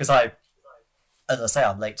 Because as I say,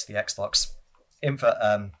 I'm late to the Xbox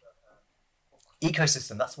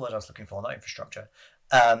ecosystem. That's the word I was looking for, not infrastructure.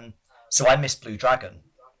 So I missed Blue Dragon,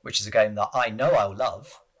 which is a game that I know I'll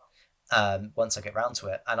love once I get round to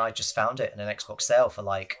it. And I just found it in an Xbox sale for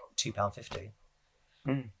like £2.50.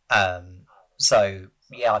 So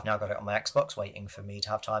yeah, I've now got it on my Xbox, waiting for me to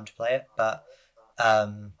have time to play it. But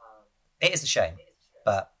it is a shame.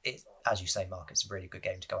 But it, as you say, Mark, it's a really good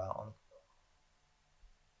game to go out on.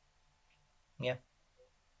 Yeah.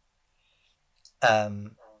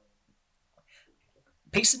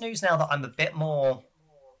 Piece of news now that I'm a bit more...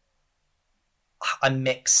 I'm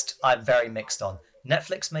mixed. I'm very mixed on.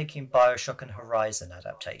 Netflix making Bioshock and Horizon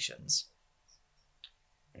adaptations.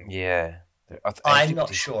 Yeah. I'm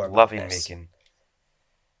not sure about loving this.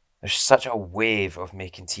 There's such a wave of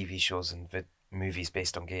making TV shows and movies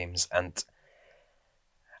based on games, and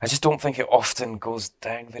I just don't think it often goes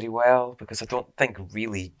down very well, because I don't think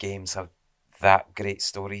really games have that great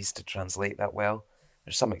stories to translate that well.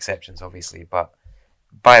 There's some exceptions, obviously, but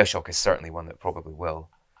Bioshock is certainly one that probably will.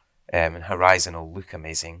 And Horizon will look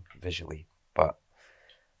amazing visually, but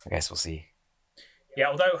I guess we'll see. Yeah,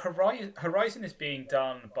 although Horizon is being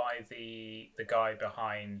done by the guy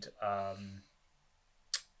behind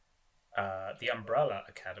the Umbrella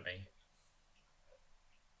Academy,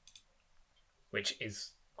 which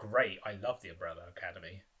is great. I love the Umbrella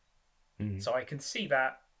Academy, so I can see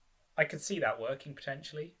that. I could see that working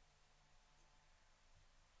potentially.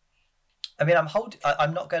 I mean,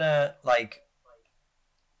 I'm not gonna like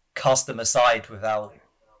cast them aside without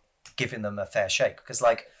giving them a fair shake, because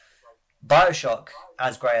like Bioshock,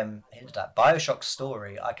 as Graham hinted at, Bioshock's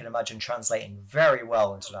story I can imagine translating very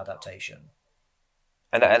well into an adaptation.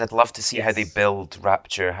 And I'd love to see how they build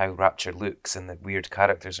Rapture, how Rapture looks, and the weird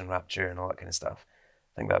characters in Rapture and all that kind of stuff.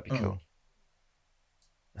 I think that'd be cool.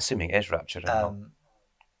 Assuming it is Rapture and not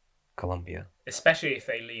Columbia. Especially if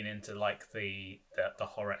they lean into like the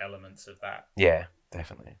horror elements of that. Yeah,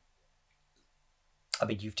 definitely. I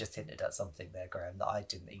mean, you've just hinted at something there, Graham, that I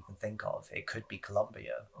didn't even think of. It could be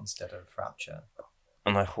Columbia instead of Rapture.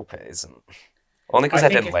 And I hope it isn't. Only because I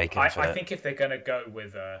didn't like Infinite. I think if they're going to go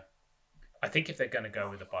with a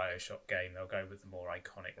BioShock game, they'll go with the more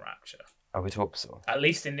iconic Rapture. I would hope so. At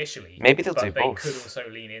least initially. Maybe they'll do but they both. could also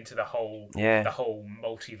lean into the whole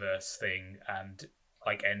multiverse thing and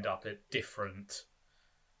like end up at different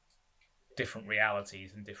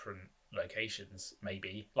realities and different locations.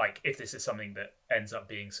 Maybe like if this is something that ends up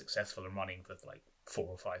being successful and running for like 4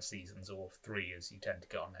 or 5 seasons or 3, as you tend to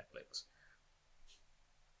get on Netflix.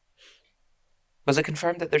 Was it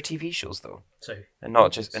confirmed that they're TV shows though? So and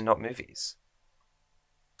not movies?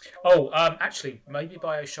 Oh, actually, maybe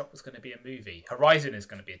BioShock was going to be a movie. Horizon is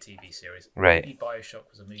going to be a TV series. Right. Maybe BioShock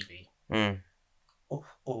was a movie. Telling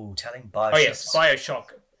BioShock. Oh yes,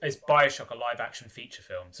 BioShock is BioShock a live-action feture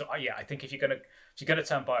film. So yeah, I think if you're gonna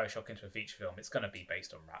turn BioShock into a feature film, it's going to be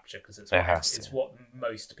based on Rapture because it's what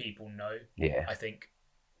most people know. Yeah, I think.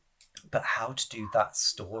 But how to do that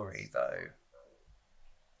story though?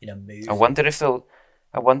 In a movie. I wonder if they'll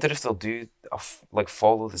do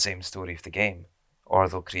follow the same story of the game, or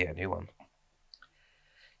they'll create a new one.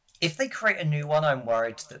 If they create a new one, I'm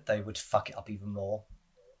worried that they would fuck it up even more.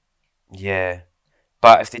 Yeah,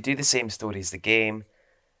 but if they do the same story as the game,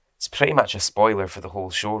 it's pretty much a spoiler for the whole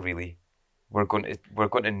show. Really, we're going to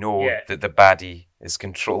know that the baddie is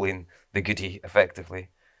controlling the goodie effectively.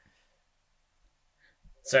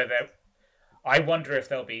 So I wonder if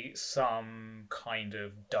there'll be some kind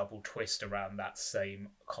of double twist around that same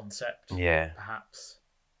concept. Yeah. Perhaps.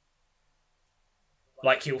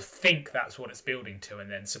 Like you'll think that's what it's building to,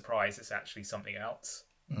 and then surprise, it's actually something else.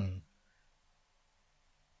 Mm.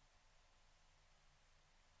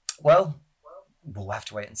 Well, we'll have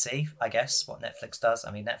to wait and see, I guess, what Netflix does.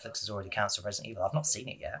 I mean, Netflix has already cancelled Resident Evil. I've not seen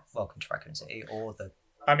it yet. Welcome to Raccoon City, or the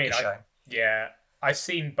show. I've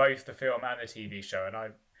seen both the film and the TV show, and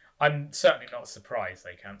I'm certainly not surprised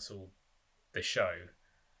they cancelled the show.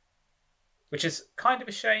 Which is kind of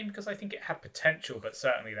a shame, because I think it had potential, but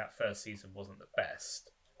certainly that first season wasn't the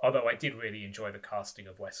best. Although I did really enjoy the casting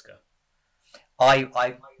of Wesker. I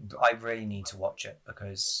really need to watch it,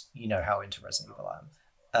 because you know how into Resident Evil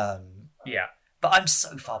I am. Yeah. But I'm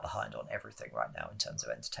so far behind on everything right now in terms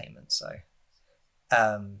of entertainment, so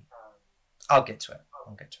I'll get to it.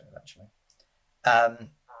 Eventually.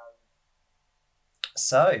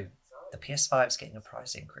 So, the PS5's getting a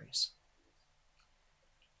price increase.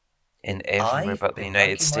 In everywhere but the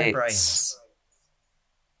United States.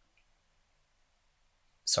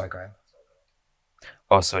 Sorry, Graham.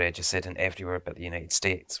 Oh, sorry, I just said in everywhere but the United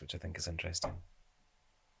States, which I think is interesting.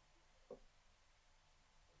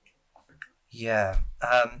 Yeah.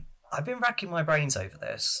 I've been racking my brains over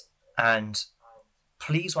this, and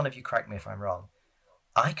please, one of you correct me if I'm wrong.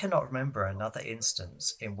 I cannot remember another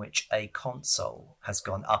instance in which a console has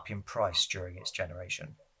gone up in price during its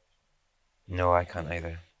generation. No, I can't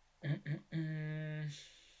either.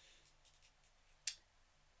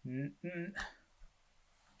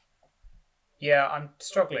 Yeah, I'm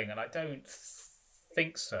struggling, and I don't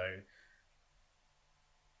think so.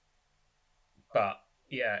 But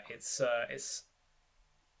yeah, it's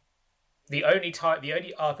the only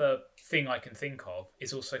other thing I can think of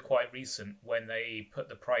is also quite recent, when they put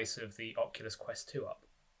the price of the Oculus Quest 2 up.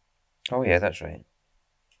 Oh yeah, that's right.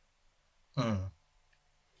 Mm.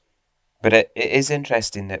 But it is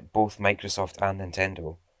interesting that both Microsoft and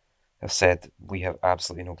Nintendo have said we have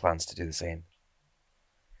absolutely no plans to do the same.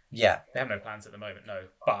 Yeah. They have no plans at the moment, no.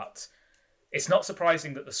 But it's not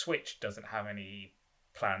surprising that the Switch doesn't have any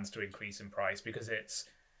plans to increase in price, because it's,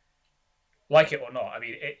 like it or not, I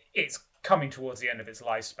mean, it's coming towards the end of its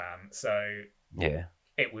lifespan, so yeah,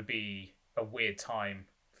 it would be a weird time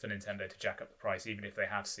for Nintendo to jack up the price, even if they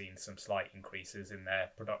have seen some slight increases in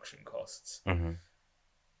their production costs. Mm-hmm.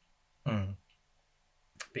 Mm.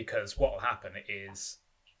 Because what will happen is,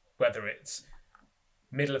 whether it's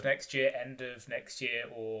middle of next year, end of next year,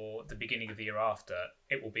 or the beginning of the year after,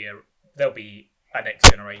 there'll be a next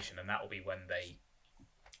generation, and that will be when they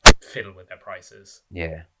fiddle with their prices.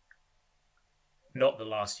 Yeah. Not the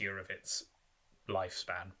last year of its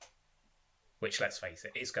lifespan, which, let's face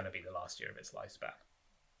it, is going to be the last year of its lifespan.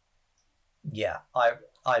 Yeah,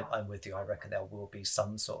 I'm with you. I reckon there will be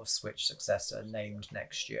some sort of Switch successor named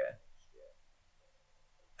next year.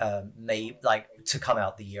 Maybe to come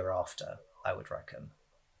out the year after, I would reckon.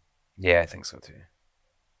 Yeah, I think so too.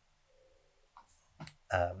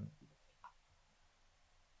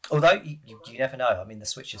 Although you never know. I mean, the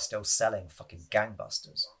Switch is still selling fucking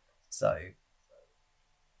gangbusters, so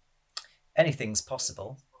anything's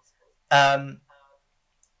possible.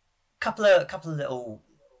 Couple of little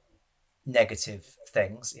negative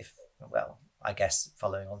things. I guess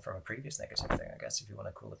following on from a previous negative thing, I guess if you want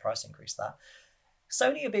to call the price increase that.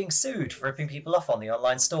 Sony are being sued for ripping people off on the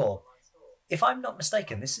online store. If I'm not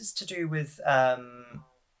mistaken, this is to do with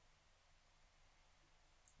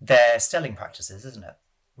their selling practices, isn't it?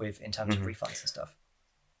 In terms of refunds and stuff.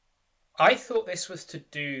 I thought this was to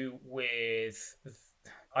do with.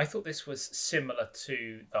 I thought this was similar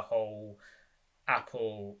to the whole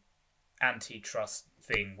Apple antitrust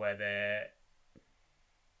thing, where they're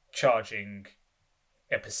charging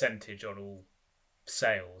a percentage on all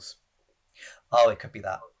sales. Oh, it could be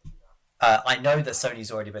that. I know that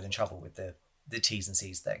Sony's already been in trouble with the T's and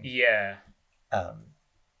C's thing. Yeah.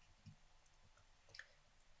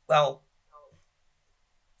 Well,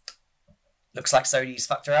 looks like Sony's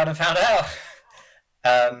fucked around and found out.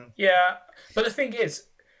 Yeah, but the thing is,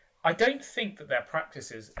 I don't think that their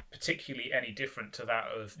practice is particularly any different to that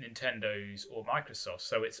of Nintendo's or Microsoft.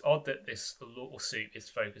 So it's odd that this lawsuit is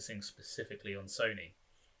focusing specifically on Sony.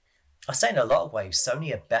 I say in a lot of ways,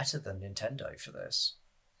 Sony are better than Nintendo for this.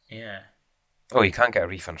 Yeah. Oh, you can't get a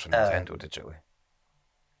refund from Nintendo digitally.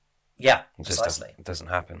 Yeah, It just precisely. doesn't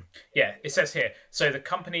happen. Yeah, it says here, so the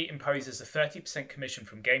company imposes a 30% commission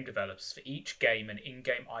from game developers for each game and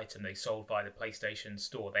in-game item they sold by the PlayStation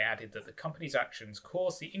Store. They added that the company's actions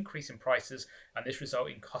caused the increase in prices, and this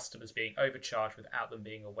resulted in customers being overcharged without them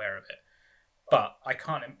being aware of it. But I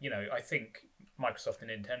can't, I think Microsoft and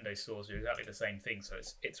Nintendo stores do exactly the same thing, so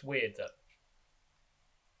it's weird that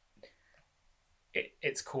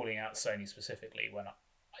it's calling out Sony specifically when I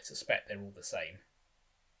suspect they're all the same.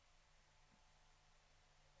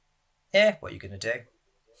 Yeah, what are you going to do?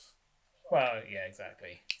 Well, yeah,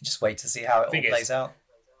 exactly. Just wait to see how it all plays out.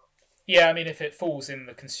 Yeah, I mean, if it falls in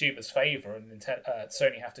the consumer's favour and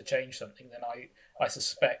Sony have to change something, then I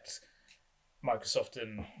suspect Microsoft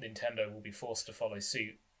and Nintendo will be forced to follow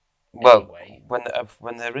suit. Well, anyway.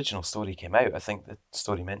 when the original story came out, I think the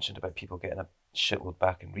story mentioned about people getting a shitload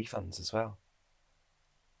back in refunds as well.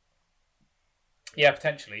 Yeah,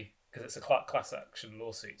 potentially, because it's a class action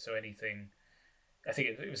lawsuit, so anything... I think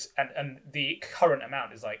it was... And the current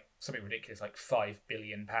amount is like something ridiculous, like £5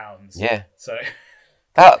 billion. Yeah. So...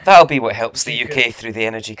 That'll be what helps the UK through the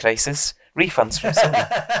energy crisis. Refunds from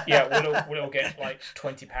Sony. Yeah, we'll all get like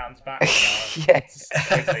 £20 back from our Yes.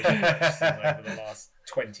 PlayStation purchases over the last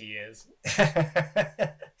 20 years.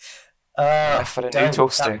 For a new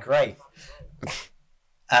toaster. That'd be great.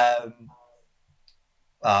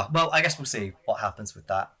 Well, I guess we'll see what happens with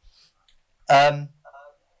that.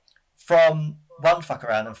 From one fuck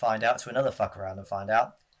around and find out to another fuck around and find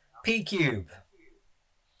out, P-Cube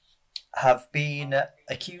have been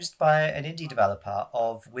accused by an indie developer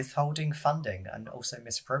of withholding funding and also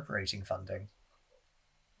misappropriating funding.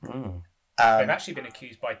 Mm. They've actually been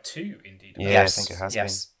accused by 2 indie developers. Yeah, Yes, I think it has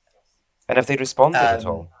yes. been. And have they responded at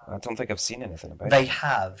all? I don't think I've seen anything about They it.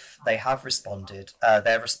 have responded.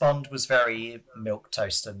 Their respond was very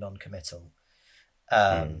milquetoast and non-committal,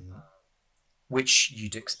 which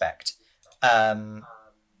you'd expect.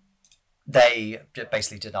 They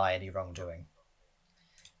basically deny any wrongdoing.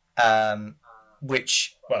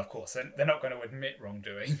 Which... Well, of course, they're not going to admit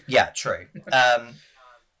wrongdoing. Yeah, true.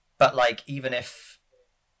 But like, even if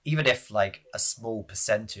like a small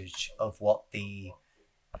percentage of what the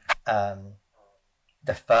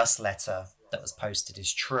first letter that was posted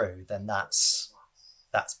is true, then that's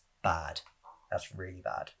bad. That's really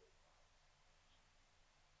bad.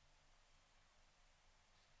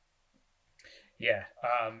 Yeah,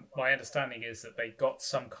 my understanding is that they got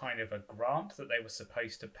some kind of a grant that they were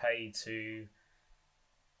supposed to pay to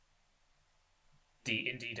the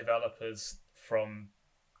indie developers from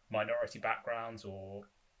minority backgrounds or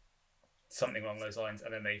something along those lines,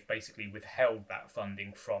 and then they've basically withheld that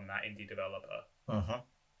funding from that indie developer.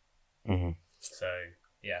 Mm-hmm. So,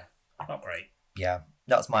 yeah, not great. Yeah,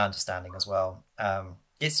 that's my understanding as well.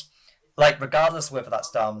 It's like, regardless of whether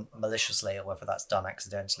that's done maliciously or whether that's done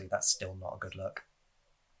accidentally, that's still not a good look.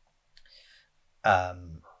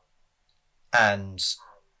 And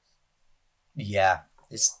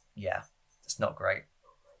it's not great.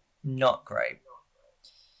 Not great.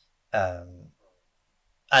 And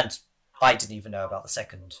I didn't even know about the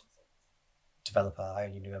second developer. I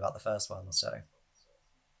only knew about the first one, so...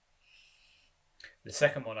 The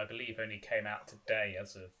second one, I believe, only came out today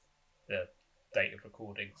as of the date of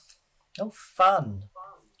recording. Oh, fun.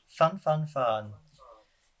 Fun.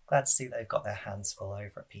 Glad to see they've got their hands full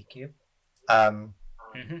over at PQ.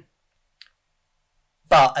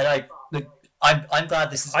 But I'm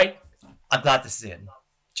glad this is... I'm glad this is in,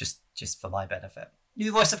 just for my benefit.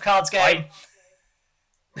 New Voice of Cards game!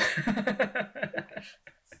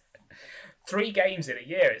 3 games in a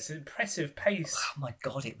year. It's an impressive pace. Oh my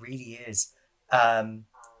god, it really is.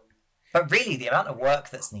 But really, the amount of work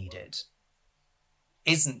that's needed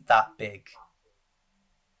isn't that big,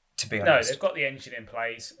 to be No, honest. they've got the engine in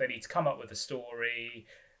place. They need to come up with a story,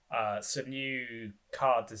 some new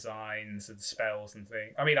card designs and spells and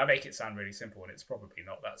things. I mean, I make it sound really simple, and it's probably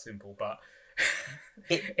not that simple, but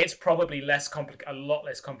it's probably a lot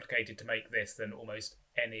less complicated to make this than almost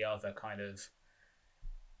any other kind of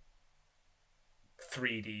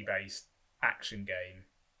 3D based action game,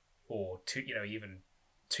 or even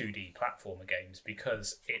 2D platformer games,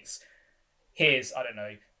 because here's, I don't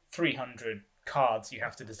know, 300 cards you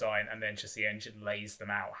have to design, and then just the engine lays them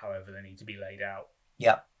out however they need to be laid out.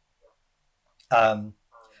 Yeah. I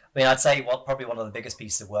mean, I'd say probably one of the biggest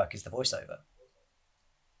pieces of work is the voiceover,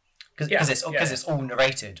 because it's all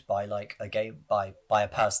narrated by like by a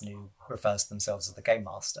person who refers to themselves as the game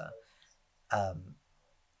master.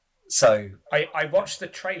 So I watched the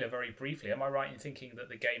trailer very briefly. Am I right in thinking that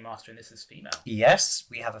the game master in this is female? Yes,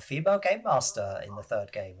 we have a female game master in the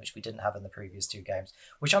third game, which we didn't have in the previous two games,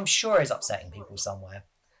 which I'm sure is upsetting people somewhere.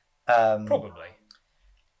 Probably.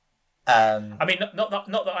 I mean, not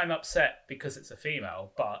that I'm upset because it's a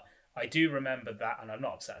female, but I do remember that, and I'm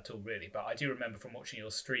not upset at all really, but I do remember from watching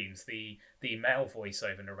your streams, the male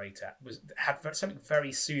voiceover narrator had something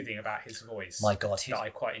very soothing about his voice. My God, that I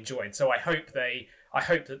quite enjoyed. So I hope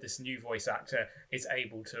that this new voice actor is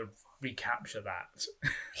able to recapture that.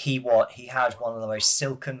 He had one of the most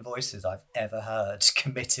silken voices I've ever heard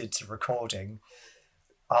committed to recording.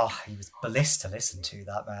 He was bliss to listen to,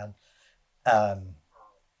 that man.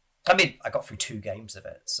 I mean, I got through 2 games of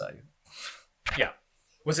it, so... Yeah.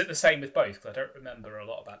 Was it the same with both? Because I don't remember a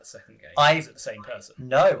lot about the second game. Was it the same person?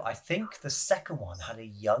 No, I think the second one had a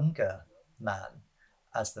younger man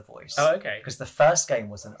as the voice. Oh, okay. Because the first game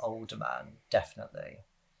was an older man, definitely.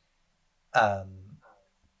 And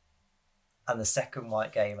the second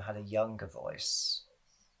white game had a younger voice.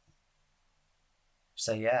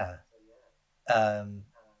 So yeah. I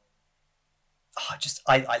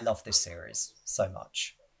love this series so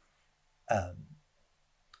much.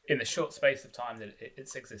 In the short space of time that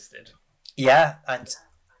it's existed. Yeah, and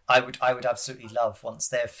I would absolutely love, once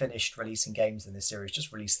they're finished releasing games in this series,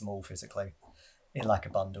 just release them all physically in like a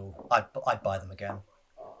bundle. I'd buy them again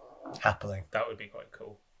happily. That would be quite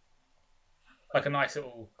cool. Like a nice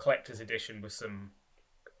little collector's edition with some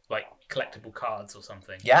like collectible cards or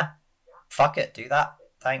something. Yeah, fuck it, do that.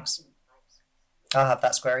 Thanks. I'll have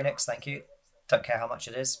that, Square Enix. Thank you. Don't care how much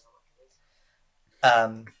it is.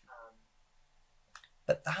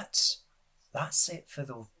 But that's it for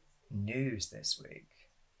the news this week.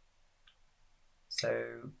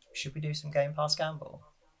 So, should we do some Game Pass Gamble?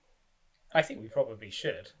 I think we probably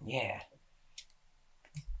should. Yeah.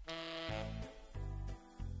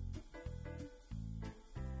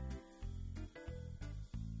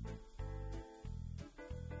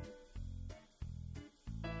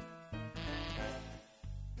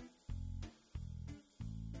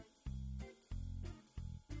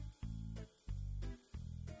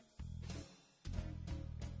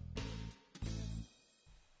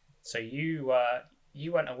 So you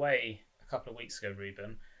went away a couple of weeks ago,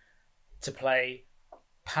 Reuben, to play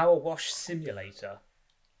PowerWash Simulator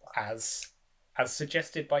as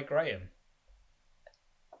suggested by Graham.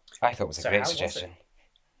 I thought it was a great suggestion.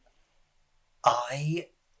 I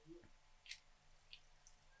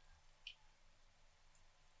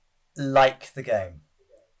like the game.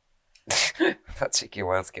 That took you a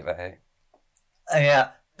while to get that out.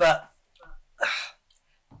 Yeah, but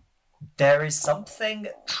there is something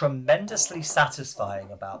tremendously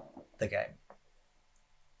satisfying about the game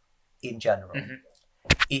in general. Mm-hmm.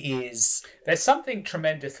 It is... There's something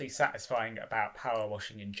tremendously satisfying about power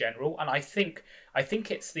washing in general, and I think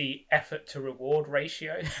it's the effort to reward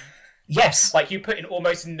ratio. Yes. Like, you put in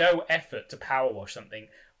almost no effort to power wash something,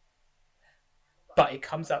 but it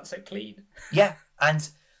comes out so clean. Yeah, and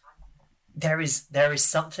there is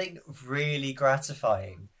something really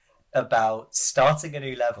gratifying about starting a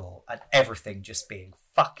new level and everything just being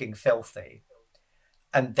fucking filthy,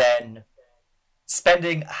 and then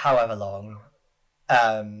spending however long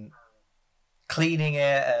cleaning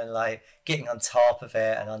it and like getting on top of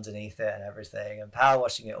it and underneath it and everything and power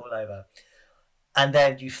washing it all over, and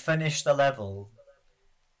then you finish the level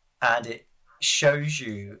and it shows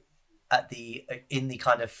you in the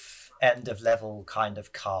kind of end of level kind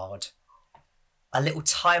of card a little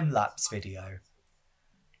time-lapse video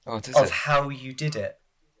of how you did it.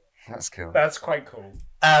 That's cool. That's quite cool.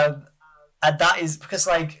 And that is because,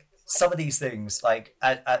 like, some of these things, like,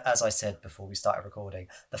 as I said before we started recording,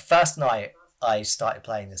 the first night I started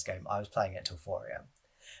playing this game, I was playing it until 4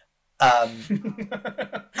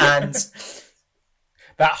 a.m. And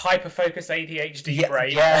That hyper-focus ADHD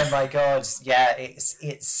brain. Yeah, my God. Yeah,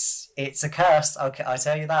 it's a curse. Okay, I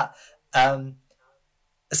tell you that.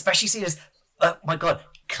 Especially seeing as, oh my God,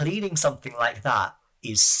 cleaning something like that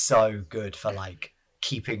is so good for like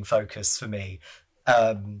keeping focus for me.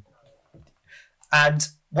 And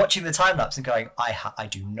watching the time lapse and going, I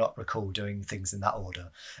do not recall doing things in that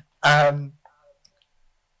order.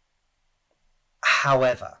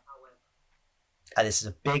 However, and this is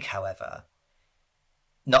a big however,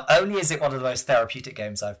 not only is it one of the most therapeutic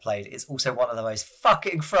games I've played, it's also one of the most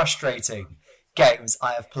fucking frustrating games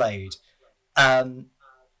I have played.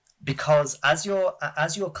 Because as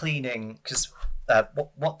you're cleaning, because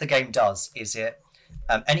what the game does is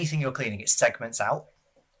anything you're cleaning, it segments out.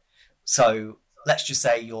 So let's just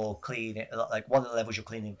say you're cleaning, like one of the levels you're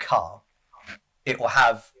cleaning a car, it will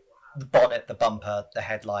have the bonnet, the bumper, the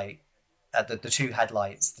headlight, the two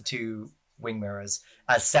headlights, the two wing mirrors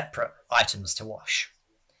as separate items to wash.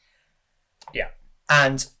 Yeah.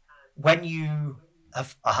 And when you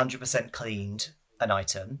have 100% cleaned an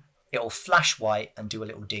item, it will flash white and do a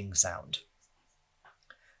little ding sound.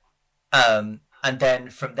 And then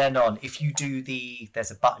from then on, if you do there's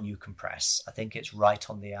a button you can press. I think it's right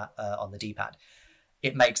on the D-pad.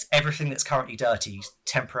 It makes everything that's currently dirty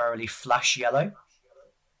temporarily flash yellow.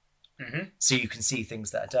 Mm-hmm. So you can see things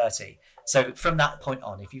that are dirty. So from that point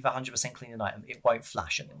on, if you've 100% cleaned an item, it won't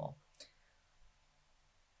flash anymore.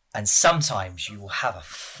 And sometimes you will have a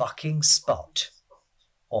fucking spot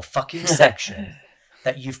or fucking section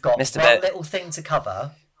that you've got one little thing to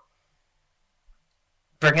cover.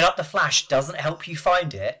 Bringing up the flash doesn't help you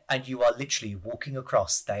find it, and you are literally walking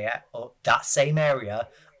across that same area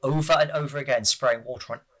over and over again, spraying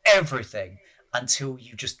water on everything until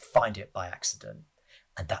you just find it by accident.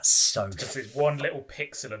 And that's so... Because there's one little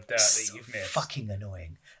pixel of dirt that you've missed. Fucking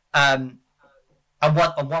annoying. And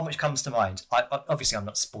one which comes to mind, obviously I'm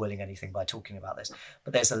not spoiling anything by talking about this,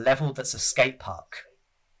 but there's a level that's a skate park.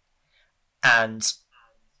 And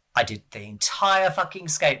I did the entire fucking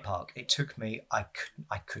skate park. It took me, I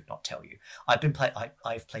could not tell you.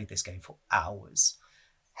 I've played this game for hours.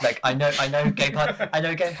 Like I know Game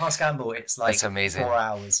Pass Gamble, it's like That's amazing. 4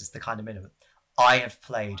 hours is the kind of minimum. I have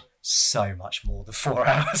played so much more than 4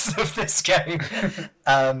 hours of this game.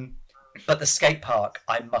 But the skate park,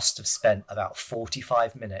 I must have spent about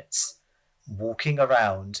 45 minutes walking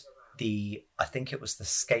around I think it was the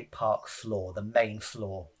skate park floor, the main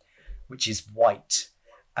floor, which is white.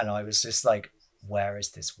 And I was just like, where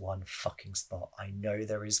is this one fucking spot? I know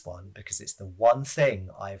there is one because it's the one thing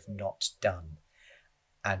I've not done.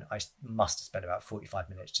 And I must have spent about 45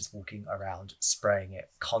 minutes just walking around, spraying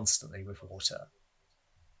it constantly with water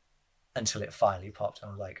until it finally popped.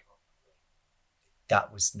 And I'm like,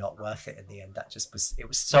 that was not worth it in the end. It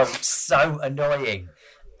was so annoying.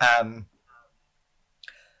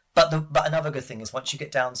 But another good thing is once you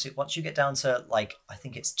get down to like, I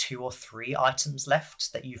think it's 2 or 3 items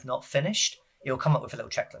left that you've not finished, it'll come up with a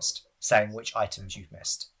little checklist saying which items you've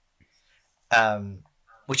missed,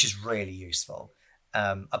 which is really useful.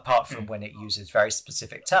 Apart from when it uses very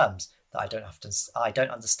specific terms that I don't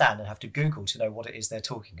understand and have to Google to know what it is they're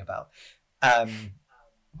talking about.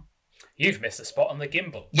 You've missed a spot on the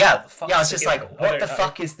gimbal. Yeah, I was just like, what the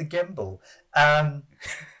fuck is the gimbal?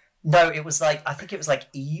 No, it was like, I think it was like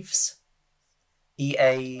eaves.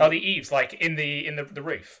 EA. Oh, the eaves, like in the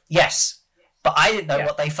roof. Yes, but I didn't know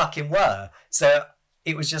what they fucking were. So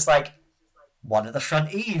it was just like, one of the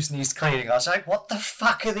front eaves needs cleaning. I was like, what the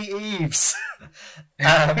fuck are the eaves?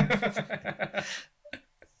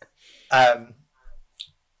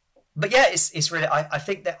 But yeah, it's really. I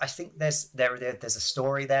think there's a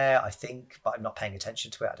story there. I think, but I'm not paying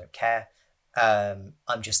attention to it. I don't care.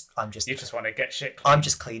 I'm just. You just want to get shit clean. I'm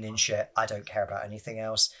just cleaning shit. I don't care about anything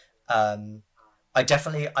else. I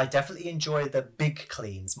definitely enjoy the big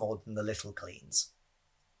cleans more than the little cleans.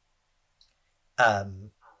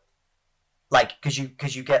 Like because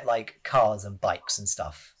you get like cars and bikes and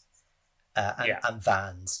stuff, and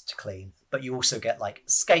vans to clean, but you also get like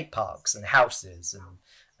skate parks and houses and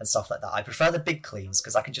stuff like that. I prefer the big cleans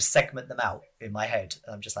because I can just segment them out in my head,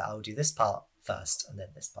 and I'm just like, I'll do this part first, and then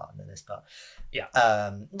this part, and then this part. Yeah.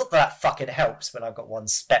 Not that fucking helps when I've got one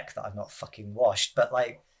speck that I've not fucking washed, but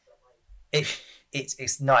like,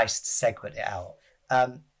 it's nice to segment it out.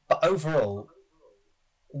 But overall,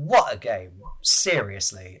 what a game!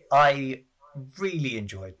 Seriously, I really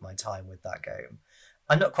enjoyed my time with that game.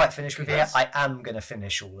 I'm not quite finished with it. I am going to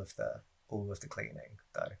finish all of the cleaning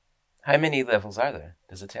though. How many levels are there?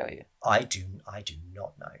 Does it tell you? I do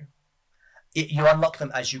not know. You unlock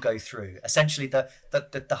them as you go through. Essentially, what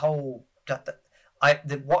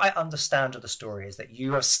I understand of the story is that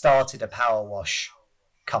you have started a PowerWash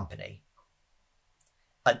company.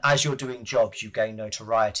 And as you're doing jobs, you gain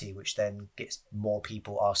notoriety, which then gets more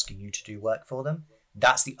people asking you to do work for them.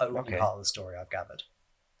 That's the only part of the story I've gathered.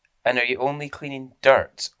 And are you only cleaning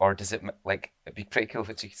dirt, or does it, like, it'd be pretty cool if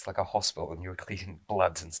it's like a hospital and you were cleaning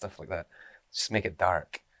blood and stuff like that? Just make it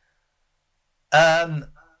dark.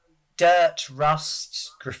 Dirt,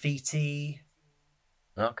 rust, graffiti.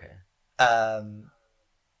 Okay.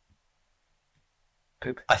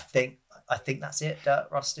 Poop. I think that's it. Dirt,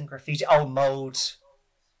 rust, and graffiti. Oh, mold,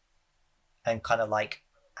 and kind of like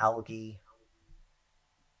algae.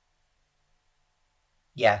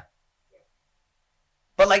 Yeah.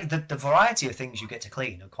 But like the variety of things you get to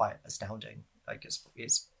clean are quite astounding. Like it's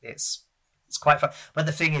quite fun. But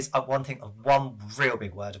the thing is, one real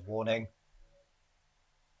big word of warning.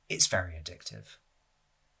 It's very addictive.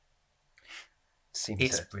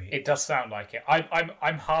 It does sound like it.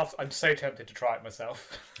 I'm so tempted to try it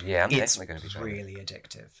myself. Yeah, I'm definitely going to be trying it. It's really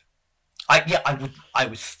addictive. I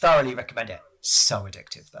would thoroughly recommend it. So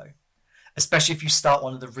addictive though. Especially if you start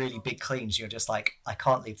one of the really big cleans, you're just like, I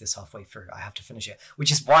can't leave this halfway through. I have to finish it. Which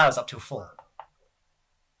is why I was up till 4.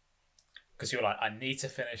 Because you're like, I need to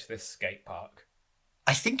finish this skate park.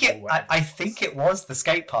 I think it was the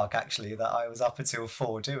skate park actually that I was up until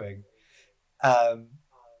 4 doing.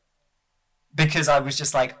 Because I was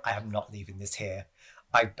just like, I am not leaving this here.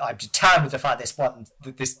 I'm determined to find this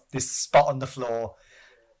spot on the floor.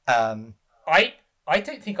 I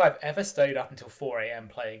don't think I've ever stayed up until 4 a.m.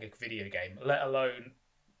 playing a video game, let alone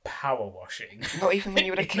power washing. Not even when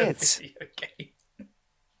you were a kid.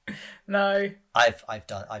 No.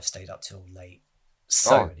 I've stayed up till late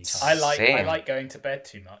so many times. I like going to bed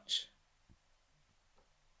too much.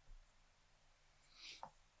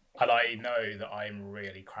 And I know that I'm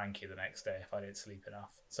really cranky the next day if I don't sleep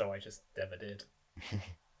enough, so I just never did.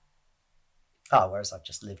 Whereas I've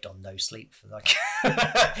just lived on no sleep for like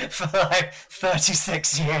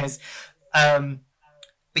 36 years. But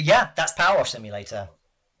yeah, that's Power Wash Simulator.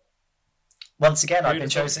 Once again, I've been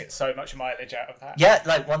chosen. Get so much mileage out of that. Yeah,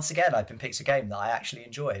 like once again, I've been picked a game that I actually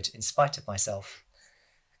enjoyed in spite of myself.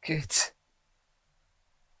 Good.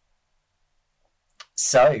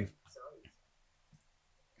 So,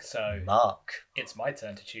 Mark, it's my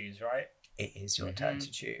turn to choose, right? It is your turn to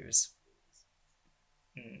choose.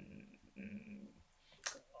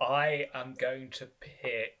 I am going to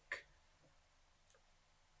pick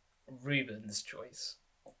Reuben's choice.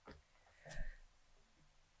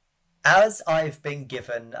 As I've been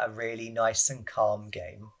given a really nice and calm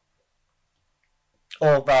game,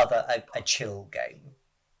 or rather a chill game.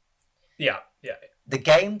 Yeah. The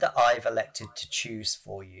game that I've elected to choose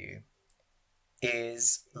for you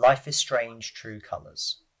is Life is Strange: True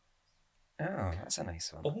Colors. Oh, that's a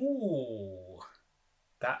nice one. Ooh,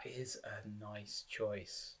 that is a nice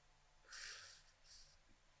choice.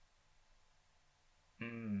 Do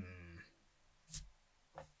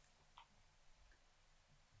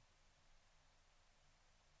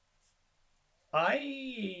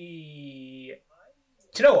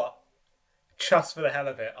you know what? Just for the hell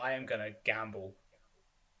of it, I am gonna gamble.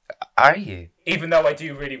 Are you? Even though I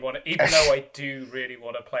do really want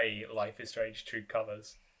to play Life is Strange: True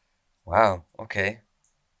Colors. Wow. Okay.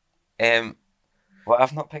 Well,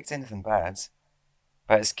 I've not picked anything bad,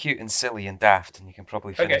 but it's cute and silly and daft, and you can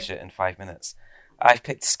probably finish it in 5 minutes. I've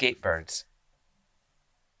picked Skatebird.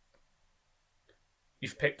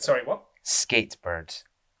 You've picked, sorry, what? Skatebird.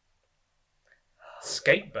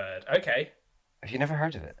 Skatebird. Okay. Have you never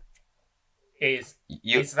heard of it? Is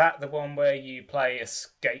that the one where you play a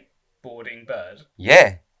skateboarding bird?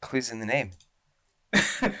 Yeah, clue's in the name.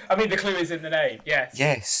 I mean, the clue is in the name. Yes.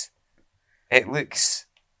 Yes. It looks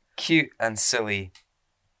cute and silly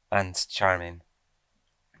and charming.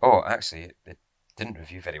 Oh, actually, it didn't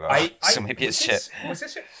review very well, so maybe it's shit.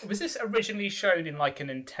 Was this originally shown in like a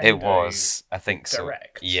Nintendo? It was, I think so.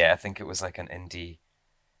 Direct? Yeah, I think it was like an indie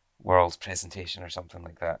world presentation or something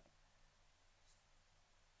like that.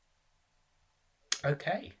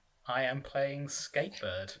 Okay, I am playing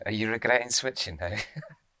Skatebird. Are you regretting switching now?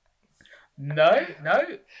 No.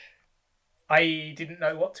 I didn't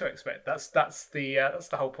know what to expect. That's the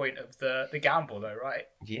whole point of the gamble, though, right?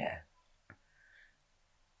 Yeah.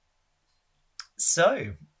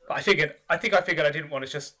 So, I figured I didn't want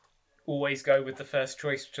to just always go with the first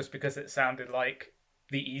choice just because it sounded like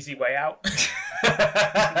the easy way out.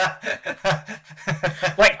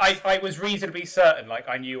 Like I was reasonably certain, like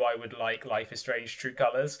I knew I would like Life is Strange: True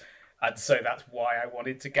Colors, and so that's why I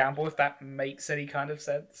wanted to gamble. If that makes any kind of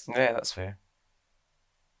sense. Yeah, that's fair.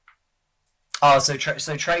 Oh, so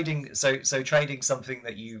trading something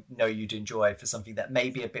that you know you'd enjoy for something that may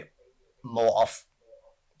be a bit more off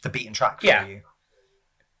the beaten track for you.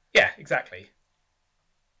 Yeah, exactly.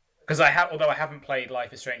 Because although I haven't played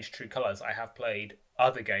Life is Strange True Colors, I have played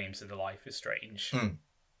other games of the Life is Strange.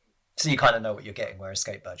 So you kind of know what you're getting, whereas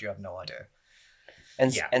Skatebird, you have no idea.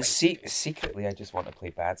 And secretly, I just want to play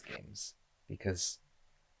bad games because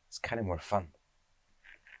it's kind of more fun.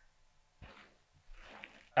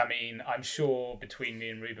 I mean, I'm sure between me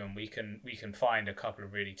and Reuben, we can find a couple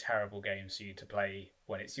of really terrible games for you to play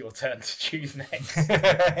when it's your turn to choose next.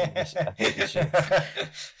 I think you should.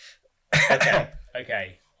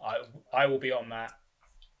 Okay. I will be on that.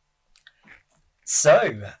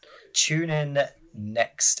 So, tune in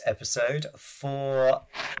next episode for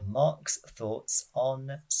Mark's thoughts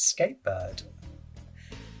on Skatebird.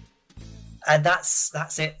 And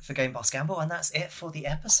that's it for Game Pass Gamble, and that's it for the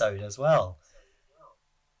episode as well.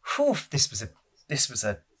 Whew, this was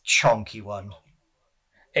a chonky one.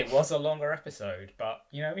 It was a longer episode, but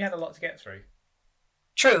we had a lot to get through.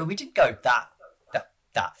 True, we didn't go that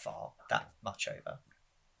far, that much over.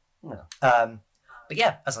 No. But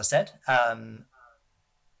yeah, as I said,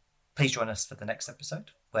 please join us for the next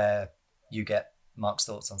episode where you get Mark's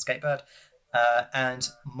thoughts on Skatebird and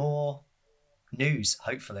more news.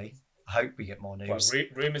 Hopefully, I hope we get more news. Well,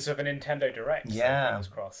 rumours of a Nintendo Direct. Yeah, so fingers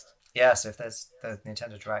crossed. Yeah, so if there's the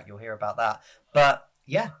Nintendo Direct, you'll hear about that. But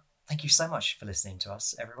yeah, thank you so much for listening to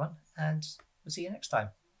us, everyone, and we'll see you next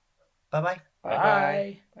time. Bye-bye.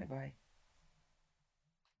 Bye. Bye-bye.